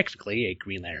he's technically a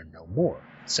Green Lantern no more,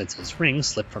 since his ring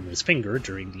slipped from his finger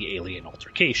during the alien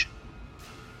altercation.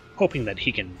 Hoping that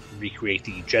he can recreate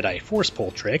the Jedi Force Pull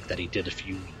trick that he did a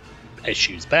few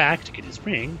issues back to get his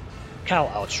ring, Kyle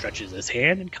outstretches his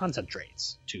hand and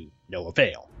concentrates, to no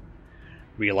avail.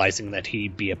 Realizing that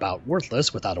he'd be about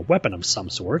worthless without a weapon of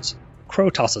some sorts, Crow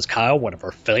tosses Kyle one of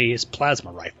her phased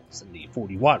plasma rifles in the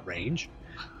 40-watt range.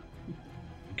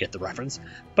 You get the reference.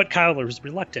 But Kyle is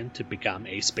reluctant to become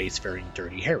a spacefaring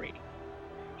Dirty Harry.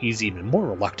 He's even more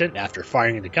reluctant after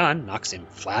firing the gun knocks him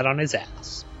flat on his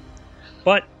ass.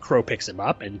 But Crow picks him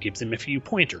up and gives him a few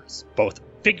pointers, both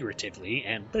figuratively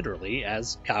and literally,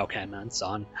 as Kyle comments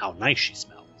on how nice she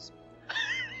smells.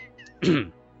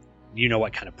 You know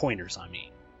what kind of pointers I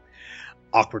mean.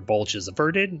 Awkward bulges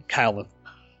averted, Kyle,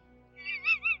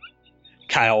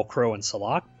 Crow, and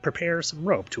Salak prepare some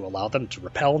rope to allow them to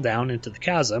rappel down into the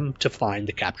chasm to find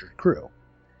the captured crew.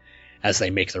 As they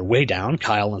make their way down,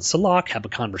 Kyle and Salak have a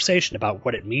conversation about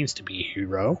what it means to be a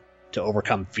hero, to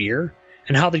overcome fear,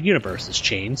 and how the universe has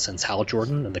changed since Hal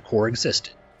Jordan and the Corps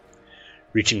existed.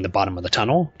 Reaching the bottom of the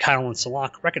tunnel, Kyle and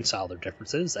Salak reconcile their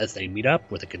differences as they meet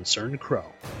up with a concerned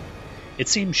Crow. It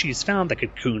seems she's found the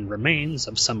cocoon remains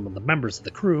of some of the members of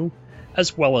the crew,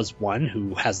 as well as one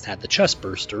who hasn't had the chest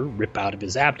burster rip out of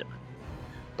his abdomen.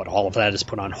 But all of that is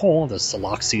put on hold as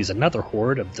Salak sees another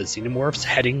horde of the xenomorphs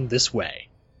heading this way.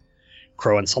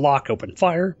 Crow and Salak open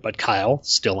fire, but Kyle,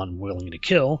 still unwilling to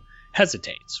kill,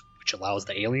 hesitates, which allows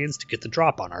the aliens to get the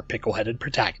drop on our pickle-headed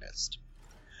protagonist.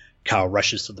 Kyle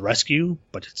rushes to the rescue,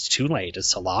 but it's too late as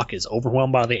Salak is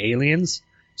overwhelmed by the aliens,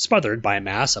 smothered by a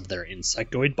mass of their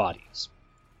insectoid bodies.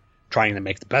 Trying to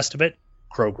make the best of it,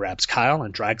 Crow grabs Kyle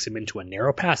and drags him into a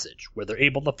narrow passage where they're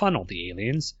able to funnel the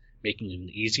aliens, making them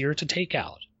easier to take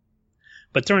out.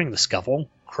 But during the scuffle,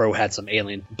 Crow had some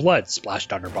alien blood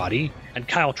splashed on her body, and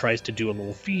Kyle tries to do a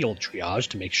little field triage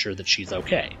to make sure that she's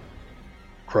okay.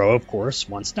 Crow, of course,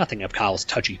 wants nothing of Kyle's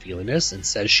touchy-feeliness and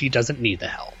says she doesn't need the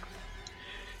help.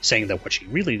 Saying that what she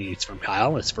really needs from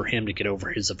Kyle is for him to get over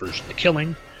his aversion to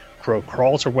killing, Crow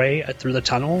crawls her way through the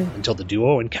tunnel until the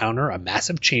duo encounter a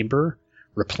massive chamber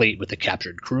replete with the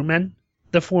captured crewmen,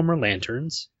 the former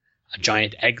Lanterns, a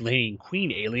giant egg-laying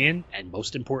queen alien, and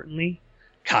most importantly,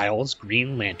 Kyle's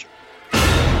Green Lantern.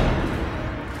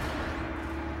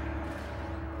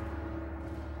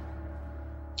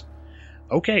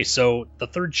 Okay, so the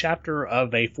third chapter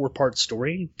of a 4-part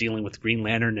story dealing with Green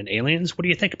Lantern and aliens. What do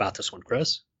you think about this one,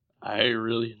 Chris? I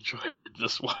really enjoyed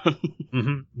this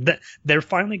one. They're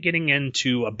finally getting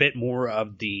into a bit more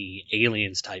of the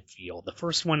aliens type feel. The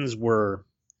first ones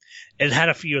it had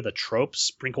a few of the tropes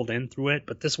sprinkled in through it,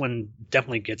 but this one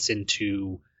definitely gets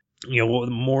into,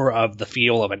 more of the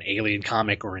feel of an alien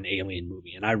comic or an alien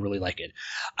movie, and I really like it.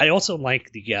 I also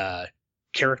like the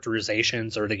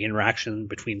characterizations or the interaction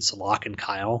between Salak and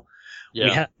Kyle.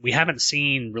 Yeah. We haven't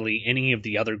seen really any of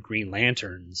the other Green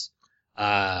Lanterns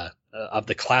of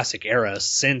the classic era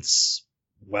since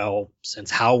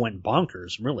Hal went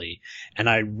bonkers, really. And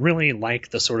I really like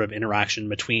the sort of interaction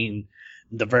between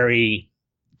the very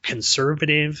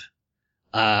conservative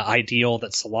ideal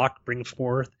that Salak brings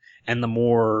forth and the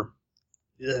more,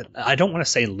 I don't want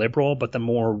to say liberal, but the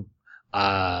more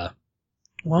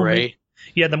gray.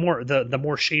 Yeah, the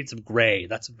more shades of gray.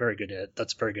 That's a very good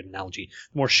analogy.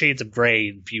 The more shades of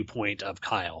gray viewpoint of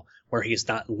Kyle, where he's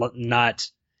not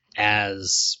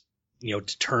as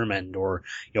determined or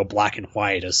black and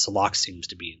white as Salak seems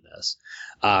to be in this.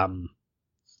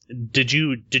 Did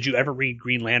you ever read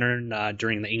Green Lantern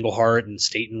during the Englehart and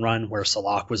Staten run, where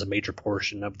Salak was a major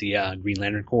portion of the Green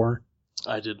Lantern Corps?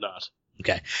 I did not.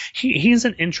 Okay, he's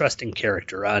an interesting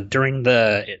character. During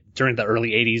the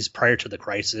early '80s, prior to the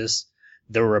Crisis,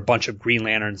 there were a bunch of Green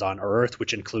Lanterns on Earth,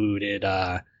 which included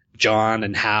John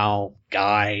and Hal,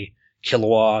 Guy,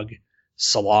 Kilowog,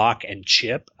 Salak, and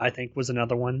Chip, I think was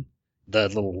another one. The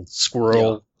little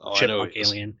squirrel chipmunk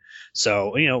alien.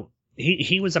 So,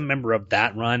 he was a member of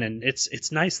that run, and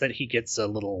it's nice that he gets a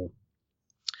little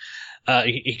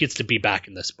he gets to be back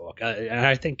in this book. And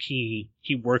I think he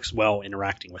works well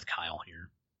interacting with Kyle here.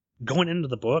 Going into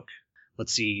the book,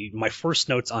 let's see, my first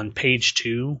notes on page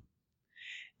 2.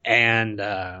 And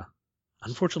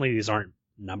unfortunately, these aren't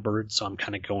numbered, so I'm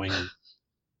kind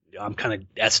of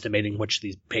estimating which of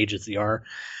these pages they are.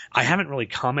 I haven't really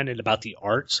commented about the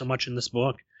art so much in this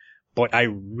book, but I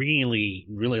really,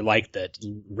 really like that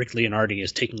Rick Leonardi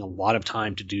is taking a lot of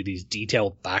time to do these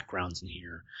detailed backgrounds in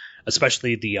here,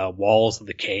 especially the walls of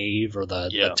the cave or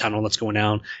the tunnel that's going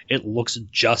down. It looks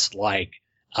just like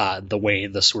the way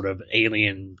the sort of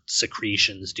alien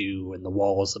secretions do in the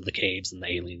walls of the caves in the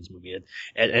Aliens movie.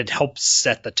 It helps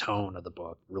set the tone of the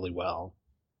book really well.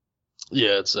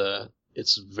 Yeah,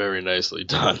 it's very nicely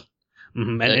done.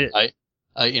 Mm-hmm. And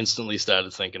I instantly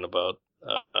started thinking about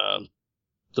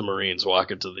the Marines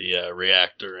walking to the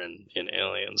reactor in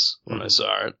Aliens when I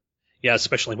saw it. Yeah,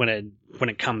 especially when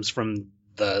it comes from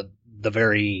the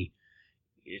very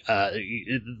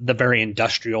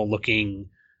industrial looking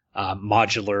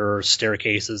modular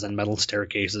staircases and metal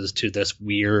staircases to this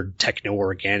weird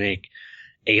techno-organic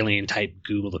alien type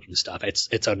goo looking stuff.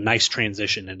 It's a nice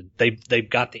transition, and they've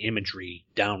got the imagery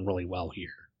down really well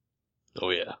here. Oh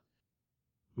yeah.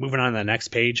 Moving on to the next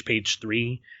page, page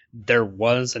 3, there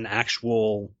was an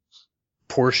actual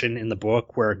portion in the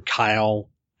book where Kyle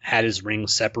had his ring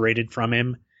separated from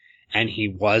him, and he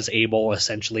was able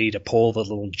essentially to pull the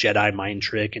little Jedi mind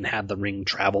trick and have the ring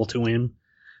travel to him.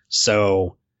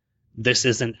 So this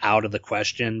isn't out of the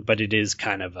question, but it is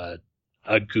kind of a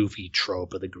goofy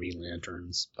trope of the Green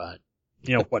Lanterns. But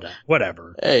You know,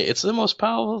 whatever. Hey, it's the most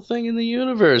powerful thing in the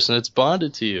universe, and it's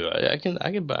bonded to you. I can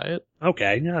buy it.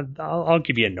 Okay, yeah, I'll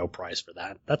give you a no prize for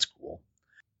that. That's cool.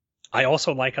 I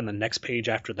also like on the next page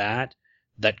after that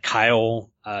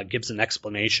Kyle gives an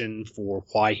explanation for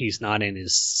why he's not in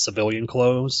his civilian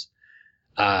clothes.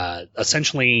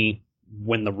 Essentially,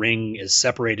 when the ring is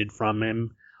separated from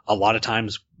him, a lot of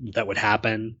times that would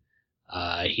happen.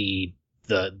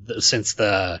 Since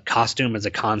the costume is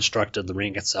a construct of the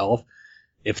ring itself,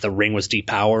 if the ring was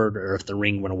depowered or if the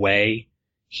ring went away,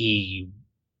 he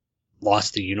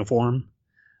lost the uniform.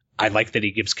 I like that he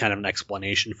gives kind of an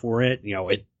explanation for it. You know,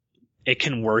 it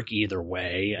can work either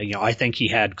way. You know, I think he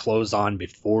had clothes on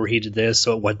before he did this,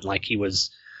 so it wasn't like he was,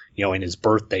 you know, in his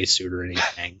birthday suit or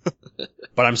anything.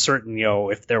 But I'm certain, you know,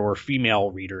 if there were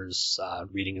female readers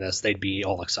reading this, they'd be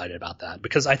all excited about that,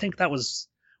 because I think that was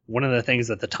one of the things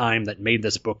at the time that made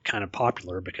this book kind of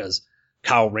popular, because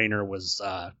Kyle Rayner was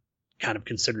kind of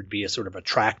considered to be a sort of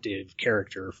attractive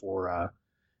character for,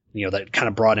 you know, that kind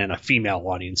of brought in a female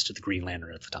audience to the Green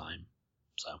Lantern at the time.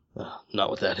 So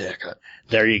not with that haircut.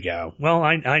 There you go. Well,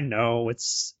 I know it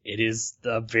is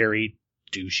a very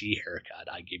douchey haircut.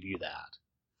 I give you that.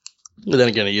 But then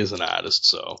again, he is an artist,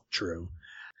 so. True.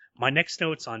 My next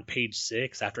note's on page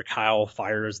 6. After Kyle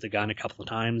fires the gun a couple of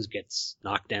times, gets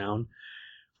knocked down,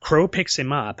 Crow picks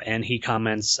him up and he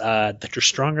comments that you're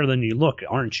stronger than you look,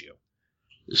 aren't you?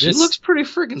 She looks pretty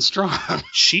freaking strong.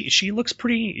 She looks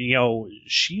pretty, you know,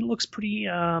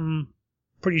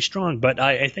 pretty strong, but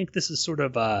I think this is sort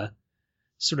of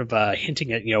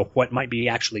hinting at, you know, what might be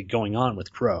actually going on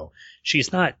with Crow.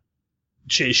 She's not,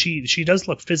 she does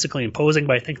look physically imposing,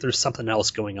 but I think there's something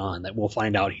else going on that we'll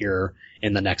find out here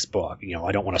in the next book. You know,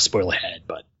 I don't want to spoil ahead,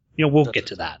 but, you know, we'll get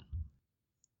to that.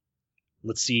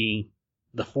 Let's see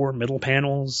the 4 middle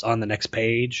panels on the next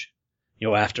page. You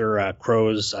know, after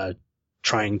Crow's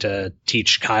trying to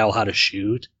teach Kyle how to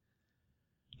shoot.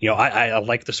 You know, I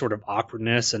like the sort of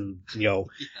awkwardness, and, you know,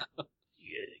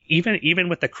 even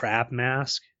with the crab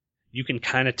mask, you can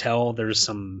kind of tell there's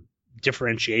some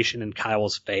differentiation in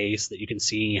Kyle's face, that you can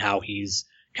see how he's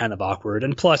kind of awkward.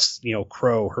 And plus, you know,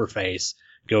 Crow, her face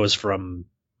goes from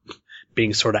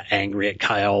being sort of angry at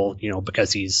Kyle, you know,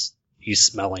 because he's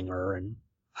smelling her, and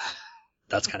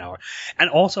that's kind of. And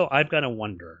also, I've got to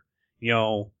wonder, you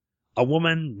know, a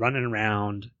woman running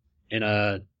around in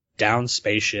a down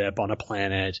spaceship on a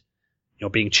planet, you know,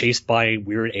 being chased by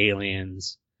weird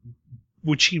aliens,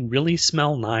 would she really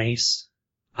smell nice?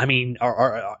 I mean,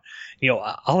 you know,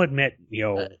 I'll admit, you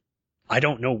know, I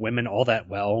don't know women all that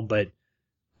well, but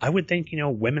I would think, you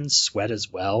know, women sweat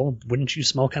as well. Wouldn't you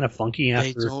smell kind of funky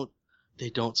after? They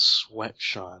don't sweat,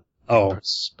 Sean. Oh, they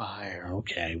perspire.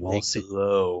 Okay, well, they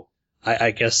glow.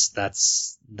 I guess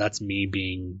that's me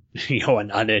being, you know, an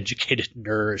uneducated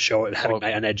nerd, having my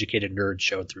uneducated nerd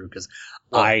show through, because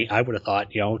I would have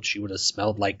thought, you know, she would have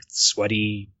smelled like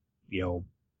sweaty, you know,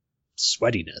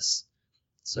 sweatiness.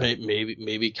 So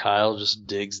maybe Kyle just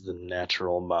digs the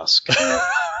natural musk.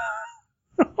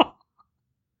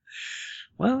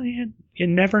 Well, you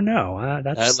never know.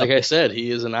 That's like I said, he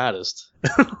is an artist.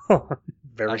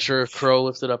 I'm sure if Crow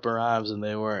lifted up her arms and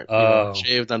they weren't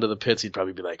shaved under the pits, he'd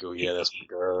probably be like, "Oh yeah, that's my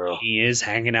girl." He is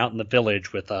hanging out in the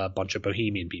village with a bunch of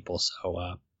bohemian people,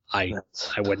 so I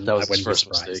wouldn't be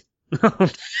surprised.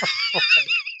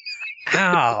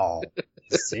 Ow!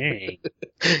 Sing.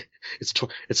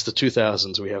 It's the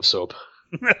 2000s. We have soap.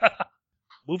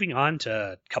 Moving on to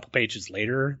a couple pages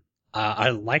later, I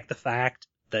like the fact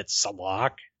that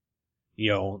Salak,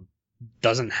 you know,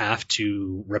 doesn't have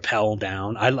to rappel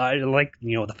down. I like,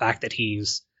 you know, the fact that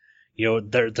he's, you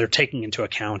know, they're taking into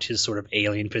account his sort of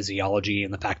alien physiology,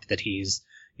 and the fact that he's,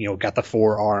 you know, got the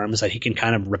 4 arms, that he can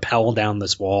kind of rappel down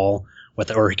this wall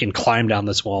or he can climb down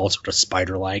this wall sort of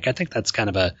spider-like. I think that's kind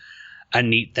of a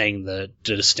neat thing to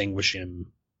distinguish him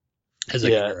as a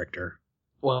character.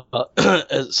 Well,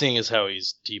 seeing as how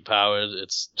he's depowered,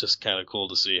 it's just kind of cool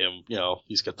to see him. You know,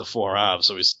 he's got the 4 arms,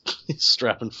 so he's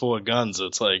strapping 4 guns. So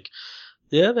it's like,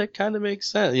 yeah, that kind of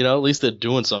makes sense. You know, at least they're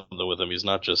doing something with him. He's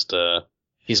not just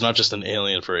an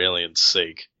alien for alien's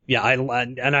sake. Yeah, I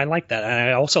like that. And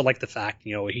I also like the fact,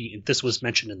 you know, this was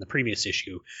mentioned in the previous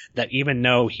issue, that even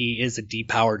though he is a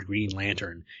depowered Green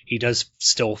Lantern, he does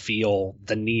still feel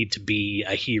the need to be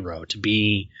a hero, to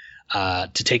be to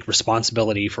take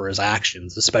responsibility for his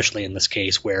actions, especially in this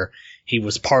case where he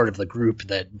was part of the group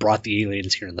that brought the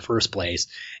aliens here in the first place.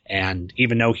 And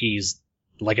even though he's,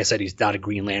 like I said, he's not a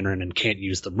Green Lantern and can't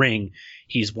use the ring,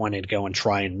 he's wanted to go and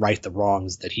try and right the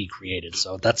wrongs that he created.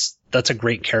 So that's a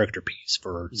great character piece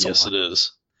for someone. Yes, it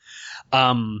is.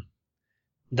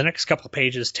 the next couple of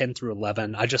pages, 10 through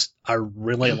 11, I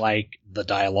really like the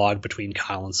dialogue between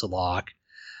Kyle and Salak.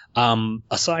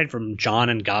 Aside from John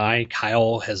and Guy,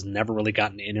 Kyle has never really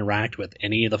gotten to interact with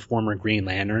any of the former Green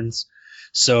Lanterns.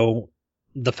 So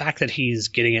the fact that he's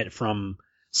getting it from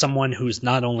someone who's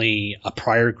not only a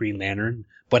prior Green Lantern,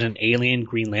 but an alien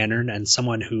Green Lantern, and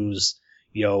someone who's,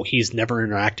 he's never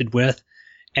interacted with,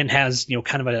 and has,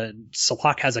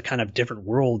 Salak has a kind of different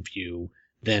worldview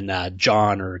than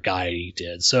John or Guy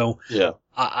did. So yeah,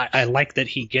 I like that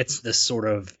he gets this sort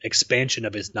of expansion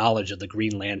of his knowledge of the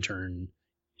Green Lantern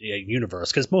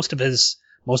universe, because most of his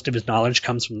knowledge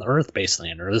comes from the Earth-based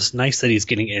Lantern. It's nice that he's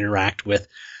getting to interact with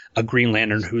a Green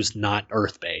Lantern who's not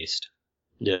Earth-based.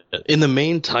 Yeah, in the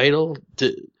main title,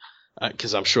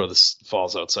 because I'm sure this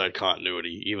falls outside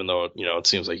continuity, even though it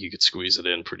seems like you could squeeze it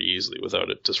in pretty easily without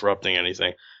it disrupting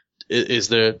anything. Does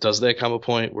there come a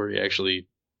point where he actually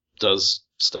does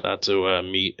start to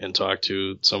meet and talk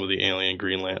to some of the alien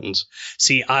Green Lanterns?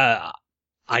 See, I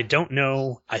don't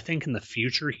know. I think in the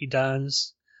future he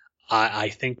does. I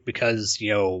think because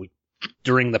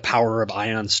during the Power of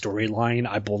Ion storyline,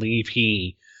 I believe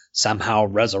he somehow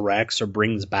resurrects or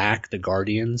brings back the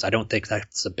Guardians. I don't think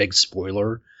that's a big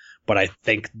spoiler, but I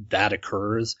think that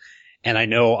occurs. And I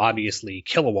know obviously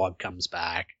Kilowog comes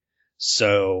back,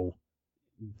 so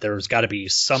there's got to be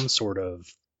some sort of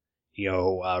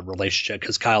relationship,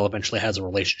 because Kyle eventually has a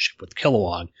relationship with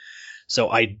Kilowog. So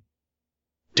I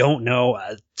don't know.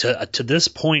 To this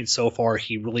point so far,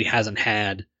 he really hasn't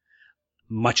had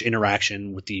much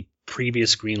interaction with the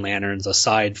previous Green Lanterns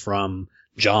aside from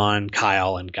John,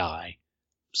 Kyle, and Guy.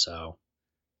 So,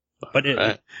 but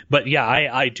yeah,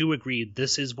 I do agree.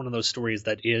 This is one of those stories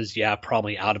that is,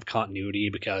 probably out of continuity,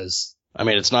 because I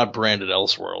mean, it's not branded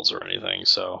Elseworlds or anything,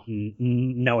 so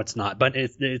no, it's not. But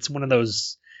it's one of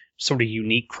those sort of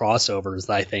unique crossovers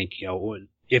that I think,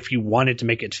 if you wanted to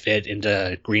make it fit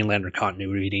into Green Lantern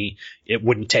continuity, it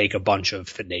wouldn't take a bunch of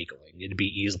finagling. It'd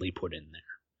be easily put in there.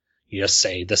 You just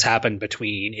say, this happened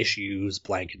between issues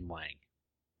blank and blank.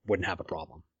 Wouldn't have a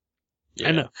problem. Yeah.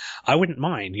 And I wouldn't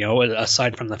mind,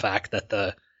 aside from the fact that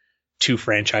the two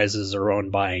franchises are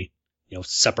owned by,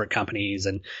 separate companies.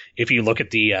 And if you look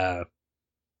at the,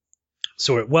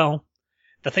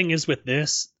 the thing is with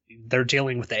this, they're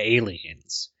dealing with the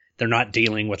aliens. They're not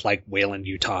dealing with like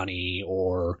Weyland-Yutani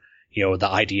or, the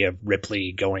idea of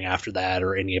Ripley going after that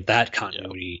or any of that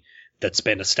continuity that's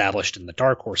been established in the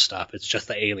Dark Horse stuff. It's just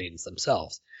the aliens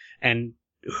themselves. And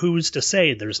who's to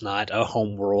say there's not a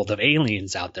home world of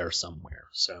aliens out there somewhere?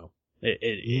 So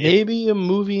maybe a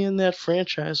movie in that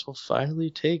franchise will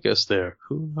finally take us there.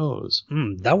 Who knows?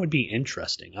 That would be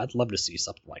interesting. I'd love to see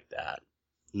something like that.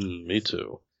 Me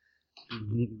too.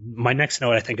 My next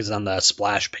note, I think, is on the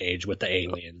splash page with the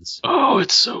aliens. Oh,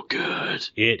 it's so good.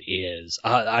 It is.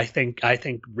 I think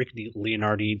Rick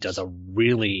Leonardi does a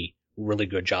really, really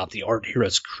good job. The art here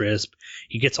is crisp.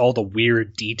 He gets all the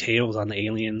weird details on the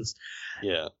aliens.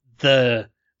 Yeah. The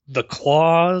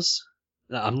claws.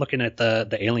 I'm looking at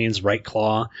the alien's right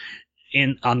claw.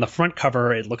 On the front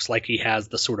cover, it looks like he has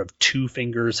the sort of two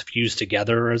fingers fused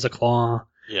together as a claw.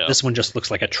 Yeah. This one just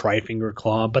looks like a tri-finger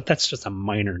claw, but that's just a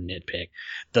minor nitpick.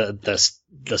 The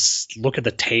look at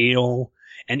the tail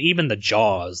and even the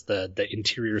jaws, the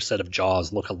interior set of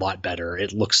jaws look a lot better.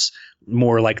 It looks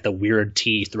more like the weird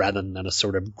teeth rather than a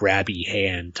sort of grabby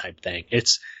hand type thing.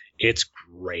 It's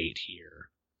great here.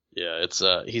 Yeah, it's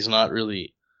he's not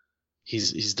really.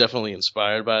 He's definitely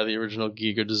inspired by the original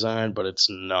Giger design, but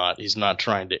he's not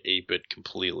trying to ape it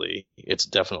completely. It's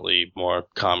definitely more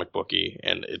comic booky,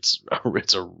 and it's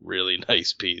a really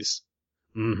nice piece.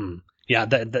 Mm-hmm. Yeah,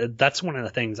 that's one of the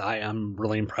things I am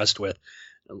really impressed with.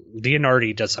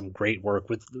 Leonardi does some great work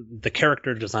with the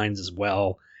character designs as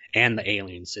well, and the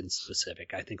aliens in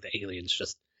specific. I think the aliens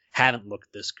just haven't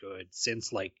looked this good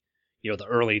since the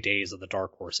early days of the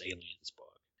Dark Horse Aliens book.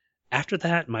 After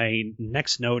that, my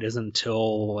next note is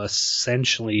until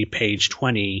essentially page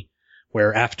 20,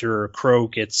 where after Crow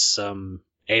gets some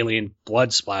alien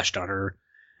blood splashed on her,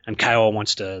 and Kyle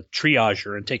wants to triage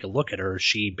her and take a look at her,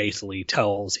 she basically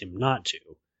tells him not to.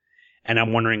 And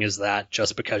I'm wondering, is that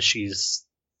just because she's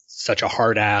such a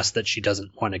hard ass that she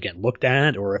doesn't want to get looked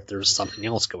at, or if there's something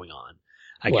else going on?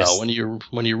 I guess when you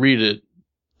read it,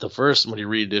 when you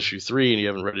read issue 3 and you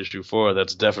haven't read issue 4,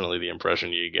 that's definitely the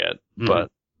impression you get. Mm-hmm.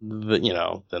 But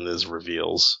then there's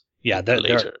reveals. Yeah,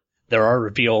 later. There are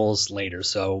reveals later,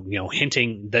 so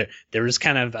hinting that there is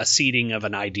kind of a seeding of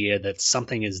an idea that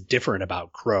something is different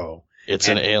about Crow. It's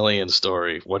an alien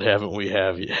story. What haven't we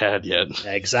had yet?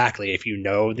 Exactly. If you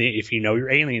know your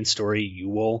alien story, you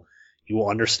will you will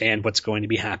understand what's going to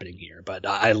be happening here. But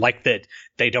I like that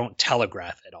they don't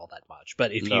telegraph it all that much.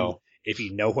 But if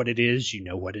you know what it is, you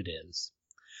know what it is.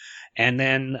 And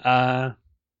then,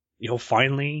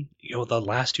 finally, the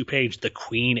last 2 pages, the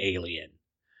queen alien,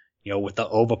 with the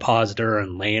ovipositor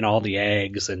and laying all the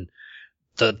eggs and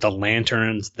the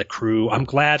lanterns, the crew. I'm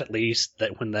glad at least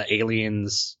that when the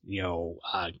aliens,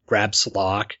 grab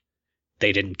Slock,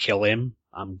 they didn't kill him.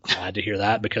 I'm glad to hear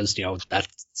that because, that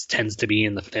tends to be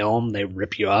in the film. They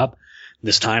rip you up.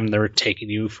 This time they're taking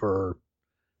you for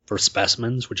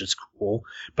specimens, which is cool.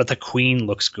 But the queen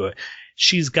looks good.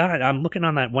 I'm looking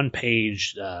on that one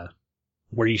page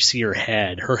where you see her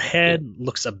head. Her head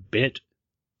looks a bit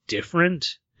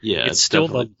different. Yeah, it's still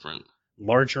the different.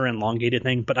 Larger elongated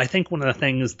thing. But I think one of the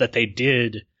things that they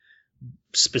did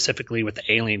specifically with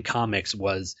the Alien comics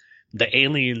was the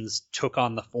aliens took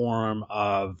on the form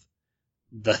of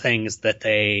the things that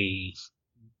they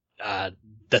had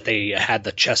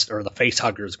the chest or the face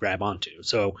huggers grab onto.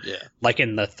 So, like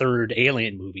in the third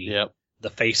Alien movie, the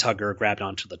face hugger grabbed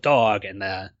onto the dog, and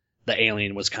the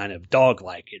alien was kind of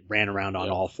dog-like. It ran around on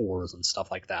all fours and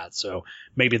stuff like that. So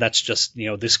maybe that's just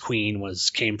this queen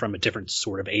came from a different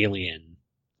sort of alien.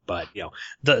 But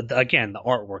the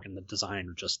artwork and the design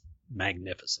are just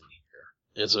magnificent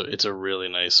here. It's a really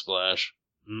nice splash.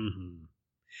 Mm-hmm.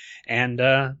 And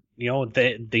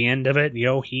the end of it,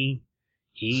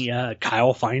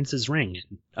 Kyle finds his ring,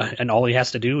 and all he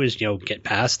has to do is get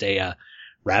past a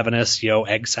ravenous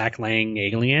egg sac laying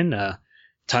alien,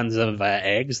 tons of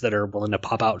eggs that are willing to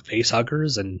pop out face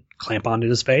huggers and clamp onto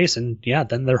his face, and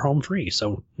then they're home free.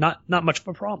 So not much of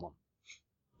a problem.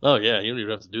 Oh yeah, you don't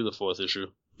even have to do the 4th issue.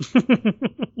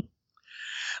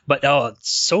 But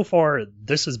so far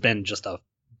this has been just a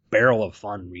barrel of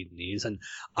fun reading these, and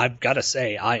I've got to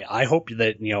say I hope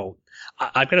that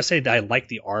I've got to say that I like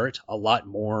the art a lot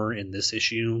more in this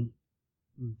issue.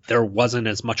 There wasn't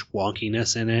as much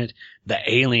wonkiness in it. The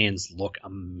aliens look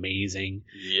amazing.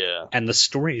 Yeah. And the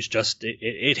story is just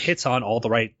it hits on all the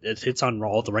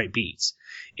right beats.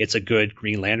 It's a good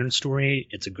Green Lantern story,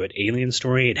 it's a good alien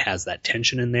story, it has that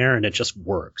tension in there, and it just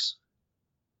works.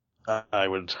 I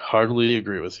would heartily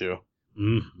agree with you.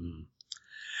 Mm-hmm.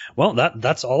 Well,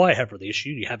 that's all I have for the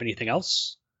issue. Do you have anything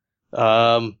else?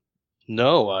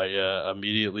 No, I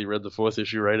immediately read the 4th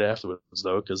issue right afterwards,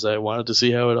 though, because I wanted to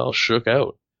see how it all shook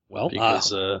out. Well,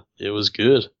 because it was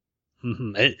good.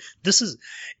 Mm-hmm. This is,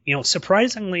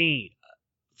 surprisingly,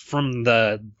 from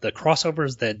the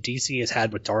crossovers that DC has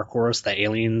had with Dark Horse, the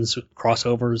Aliens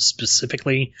crossovers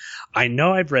specifically, I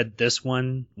know I've read this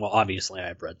one. Well, obviously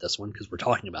I've read this one because we're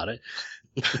talking about it.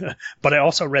 But I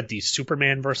also read the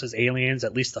Superman versus Aliens,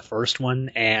 at least the first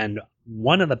one, and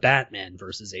one of the Batman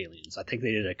versus Aliens. I think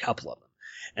they did a couple of them.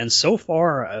 And so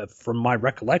far, from my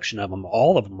recollection of them,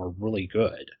 all of them are really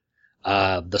good.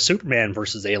 The Superman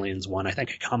versus Aliens one, I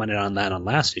think I commented on that on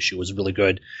last issue, was really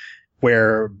good,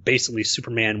 where basically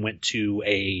Superman went to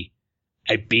a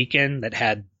beacon that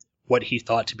had what he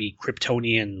thought to be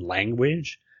Kryptonian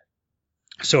language.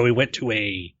 So he went to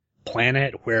a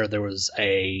planet where there was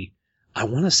I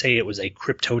want to say it was a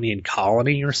Kryptonian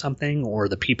colony or something, or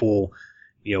the people,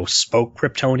 spoke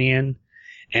Kryptonian.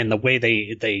 And the way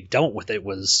they dealt with it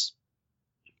was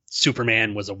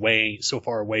Superman was so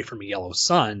far away from a yellow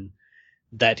sun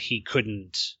that he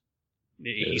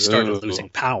started losing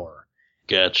power.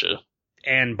 Gotcha.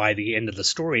 And by the end of the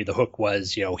story, the hook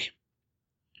was,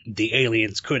 the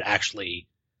aliens could actually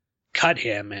cut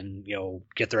him and,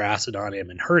 get their acid on him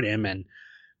and hurt him. And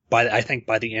I think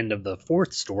by the end of the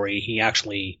 4th story, he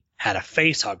actually had a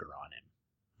face hugger on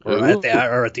him.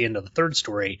 Or at the end of the 3rd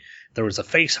story, there was a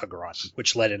face hugger on him,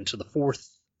 which led into the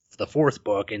fourth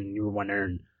book, and you were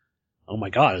wondering, oh my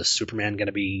God, is Superman going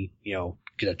to be,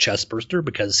 get a chest burster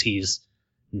because he's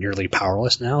nearly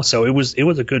powerless now? So it was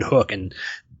a good hook, and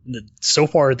so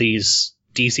far these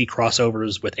DC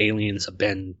crossovers with aliens have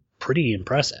been pretty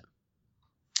impressive.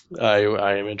 I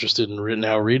am interested in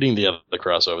now reading the other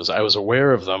crossovers. I was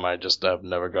aware of them. I just have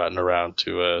never gotten around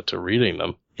to reading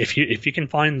them. If you can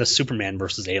find the Superman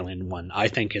versus Alien one, I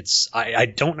think I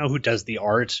don't know who does the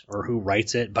art or who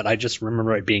writes it, but I just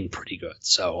remember it being pretty good.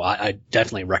 So I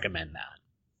definitely recommend that.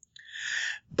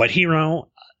 But Hero,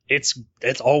 it's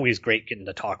always great getting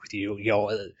to talk with you.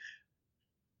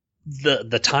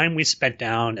 The time we spent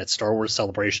down at Star Wars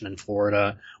Celebration in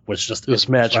Florida was just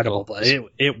incredible. Magical.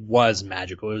 It was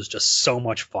magical. It was just so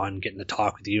much fun getting to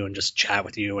talk with you and just chat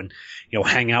with you and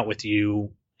hang out with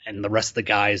you and the rest of the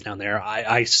guys down there.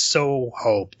 I so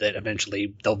hope that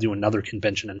eventually they'll do another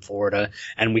convention in Florida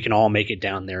and we can all make it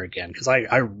down there again, because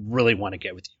I really want to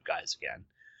get with you guys again.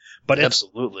 But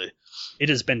absolutely, it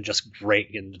has been just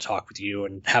great getting to talk with you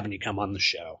and having you come on the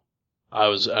show. I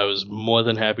was more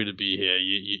than happy to be here.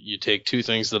 You take two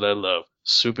things that I love,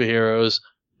 superheroes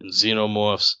and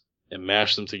xenomorphs, and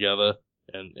mash them together,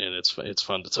 and it's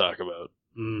fun to talk about.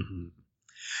 Mm-hmm.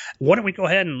 Why don't we go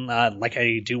ahead and, like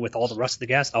I do with all the rest of the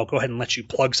guests, I'll go ahead and let you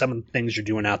plug some of the things you're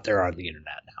doing out there on the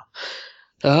internet now.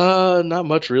 Not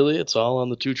much really. It's all on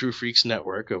the Two True Freaks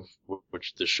network, of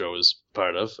which this show is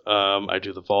part of. I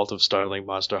do the Vault of Startling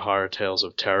Monster Horror Tales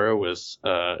of Terror with,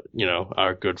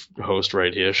 our good host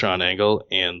right here, Sean Engel,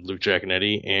 and Luke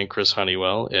Giaconetti, and Chris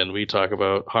Honeywell, and we talk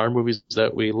about horror movies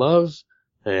that we love,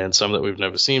 and some that we've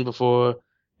never seen before.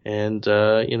 And,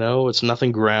 it's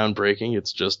nothing groundbreaking.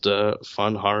 It's just a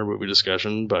fun horror movie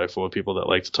discussion by four people that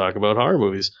like to talk about horror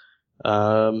movies.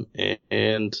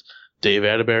 And Dave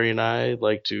Atterbury and I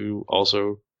like to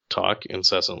also talk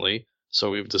incessantly.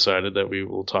 So we've decided that we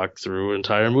will talk through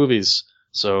entire movies.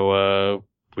 So,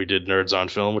 we did Nerds on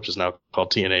Film, which is now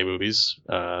called TNA Movies.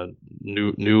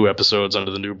 New episodes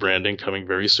under the new branding coming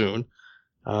very soon.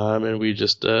 And we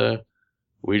just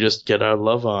get our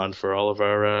love on for all of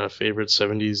our favorite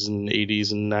 70s and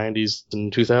 80s and 90s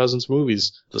and 2000s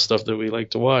movies, the stuff that we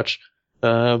like to watch.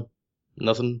 Nothing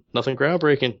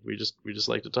groundbreaking. We just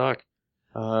like to talk.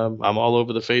 I'm all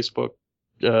over the Facebook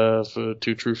for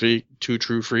Two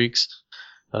True Freaks.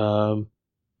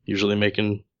 Usually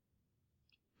making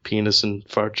penis and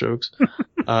fart jokes.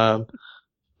 But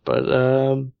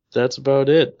that's about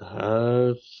it.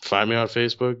 Find me on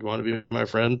Facebook. You want to be my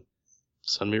friend?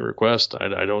 Send me a request.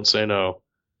 I don't say no.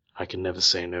 I can never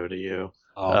say no to you.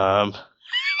 Oh.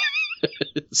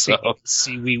 So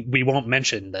see, we won't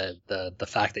mention the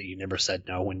fact that you never said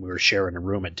no when we were sharing a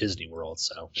room at Disney World.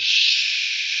 So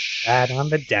that on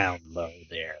the down low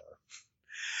there.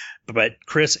 But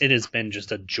Chris, it has been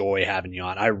just a joy having you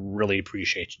on. I really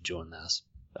appreciate you doing this.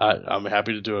 I'm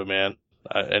happy to do it, man.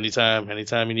 Anytime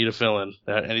you need a fill-in.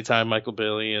 Anytime Michael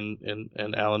Bailey and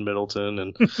Alan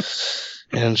Middleton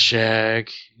and Shag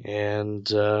and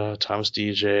Thomas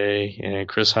DJ and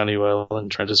Chris Honeywell and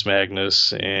Trentus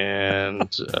Magnus and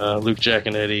Luke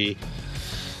Giaconetti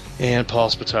and Paul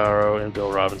Spataro and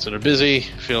Bill Robinson are busy,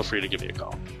 feel free to give me a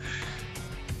call.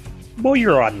 Well,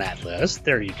 you're on that list.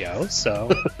 There you go.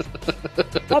 So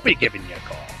I'll be giving you a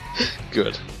call.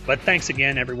 Good. But thanks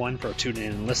again, everyone, for tuning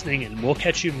in and listening, and we'll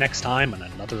catch you next time on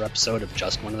another episode of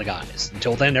Just One of the Guys.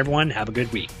 Until then, everyone, have a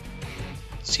good week.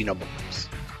 Xenomorphs.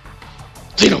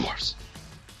 Xenomorphs.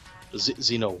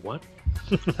 Xeno what?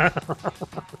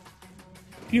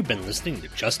 You've been listening to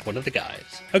Just One of the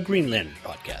Guys, a Green Lantern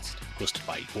podcast, hosted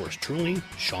by yours truly,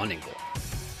 Sean Engel.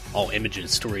 All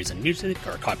images, stories, and music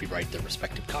are copyright their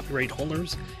respective copyright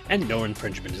holders, and no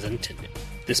infringement is intended.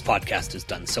 This podcast is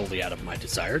done solely out of my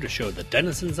desire to show the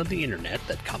denizens of the internet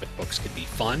that comic books can be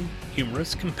fun,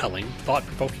 humorous, compelling,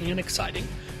 thought-provoking, and exciting,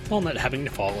 while not having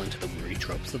to fall into the weary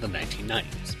tropes of the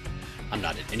 1990s. I'm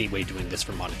not in any way doing this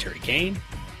for monetary gain,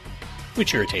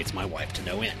 which irritates my wife to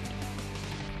no end.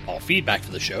 All feedback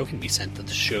for the show can be sent to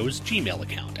the show's Gmail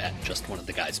account at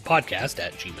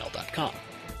justoneoftheguyspodcast@gmail.com.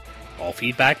 All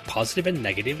feedback, positive and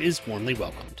negative, is warmly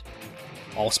welcomed.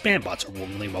 All spam bots are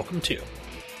warmly welcome too,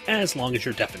 as long as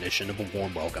your definition of a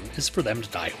warm welcome is for them to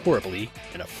die horribly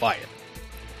in a fire.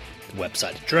 The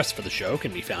website address for the show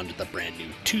can be found at the brand new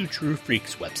Two True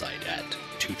Freaks website at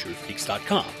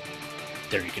twotruefreaks.com.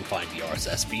 There you can find the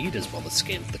RSS feed as well as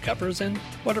scans of the covers and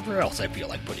whatever else I feel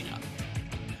like putting up.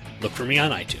 Look for me on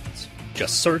iTunes.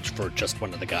 Just search for Just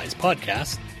One of the Guys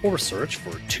podcast, or search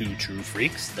for Two True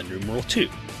Freaks, the numeral 2,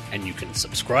 and you can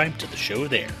subscribe to the show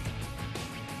there.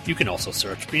 You can also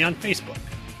search me on Facebook,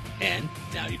 and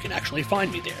now you can actually find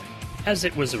me there, as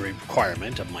it was a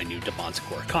requirement of my new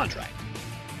Debonscore contract.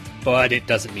 But it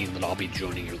doesn't mean that I'll be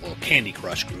joining your little Candy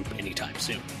Crush group anytime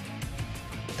soon.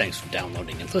 Thanks for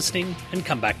downloading and listening, and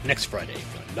come back next Friday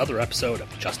for another episode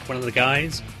of Just One of the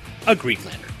Guys, a Green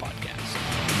Lantern podcast.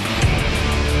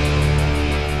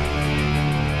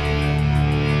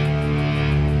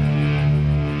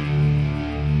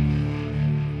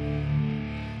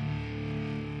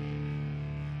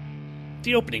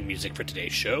 The opening music for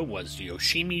today's show was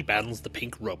Yoshimi Battles the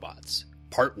Pink Robots,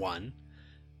 Part 1,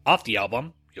 off the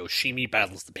album Yoshimi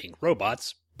Battles the Pink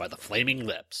Robots by the Flaming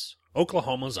Lips,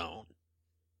 Oklahoma's own.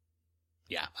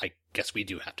 Yeah, I guess we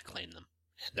do have to claim them,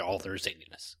 and all their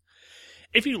zaniness.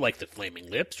 If you like the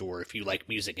Flaming Lips, or if you like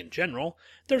music in general,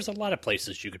 there's a lot of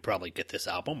places you could probably get this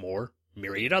album, or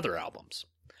myriad other albums.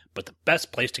 But the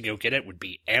best place to go get it would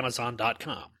be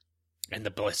Amazon.com. And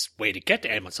the best way to get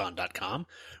to Amazon.com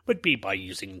would be by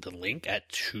using the link at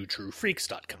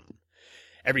twotruefreaks.com.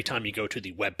 Every time you go to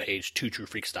the webpage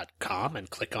twotruefreaks.com and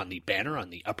click on the banner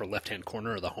on the upper left-hand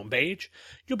corner of the homepage,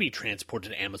 you'll be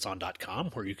transported to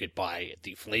Amazon.com, where you could buy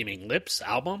the Flaming Lips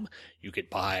album. You could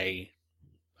buy,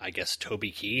 I guess,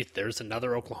 Toby Keith. There's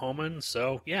another Oklahoman.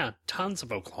 So, yeah, tons of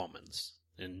Oklahomans,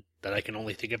 and that I can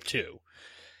only think of two.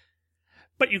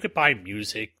 But you could buy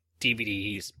music,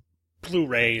 DVDs,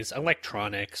 Blu-rays,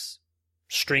 electronics,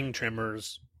 string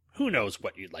trimmers, who knows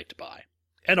what you'd like to buy.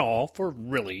 And all for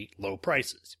really low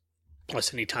prices.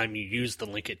 Plus, anytime you use the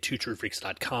link at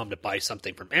twotruefreaks.com to buy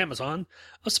something from Amazon,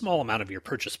 a small amount of your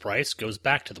purchase price goes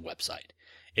back to the website.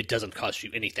 It doesn't cost you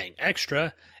anything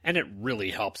extra, and it really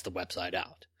helps the website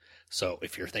out. So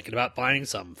if you're thinking about buying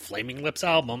some Flaming Lips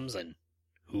albums, and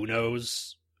who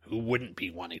knows who wouldn't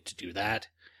be wanting to do that,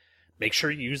 make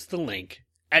sure you use the link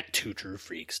at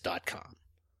twotruefreaks.com.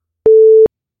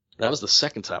 That was the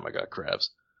second time I got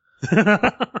crabs.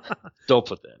 Don't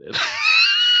put that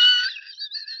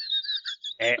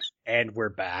in. And we're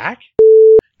back.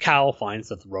 Kyle finds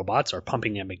that the robots are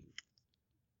pumping him.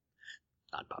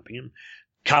 Not pumping him.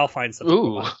 Kyle finds that the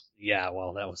robots... Yeah,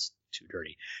 well, that was too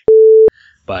dirty.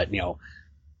 But, you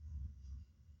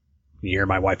hear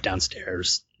my wife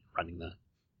downstairs running the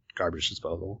garbage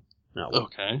disposal. No.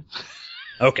 Okay.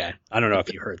 Okay. I don't know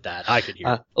if you heard that. I could hear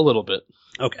it. A little bit.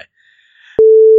 Okay.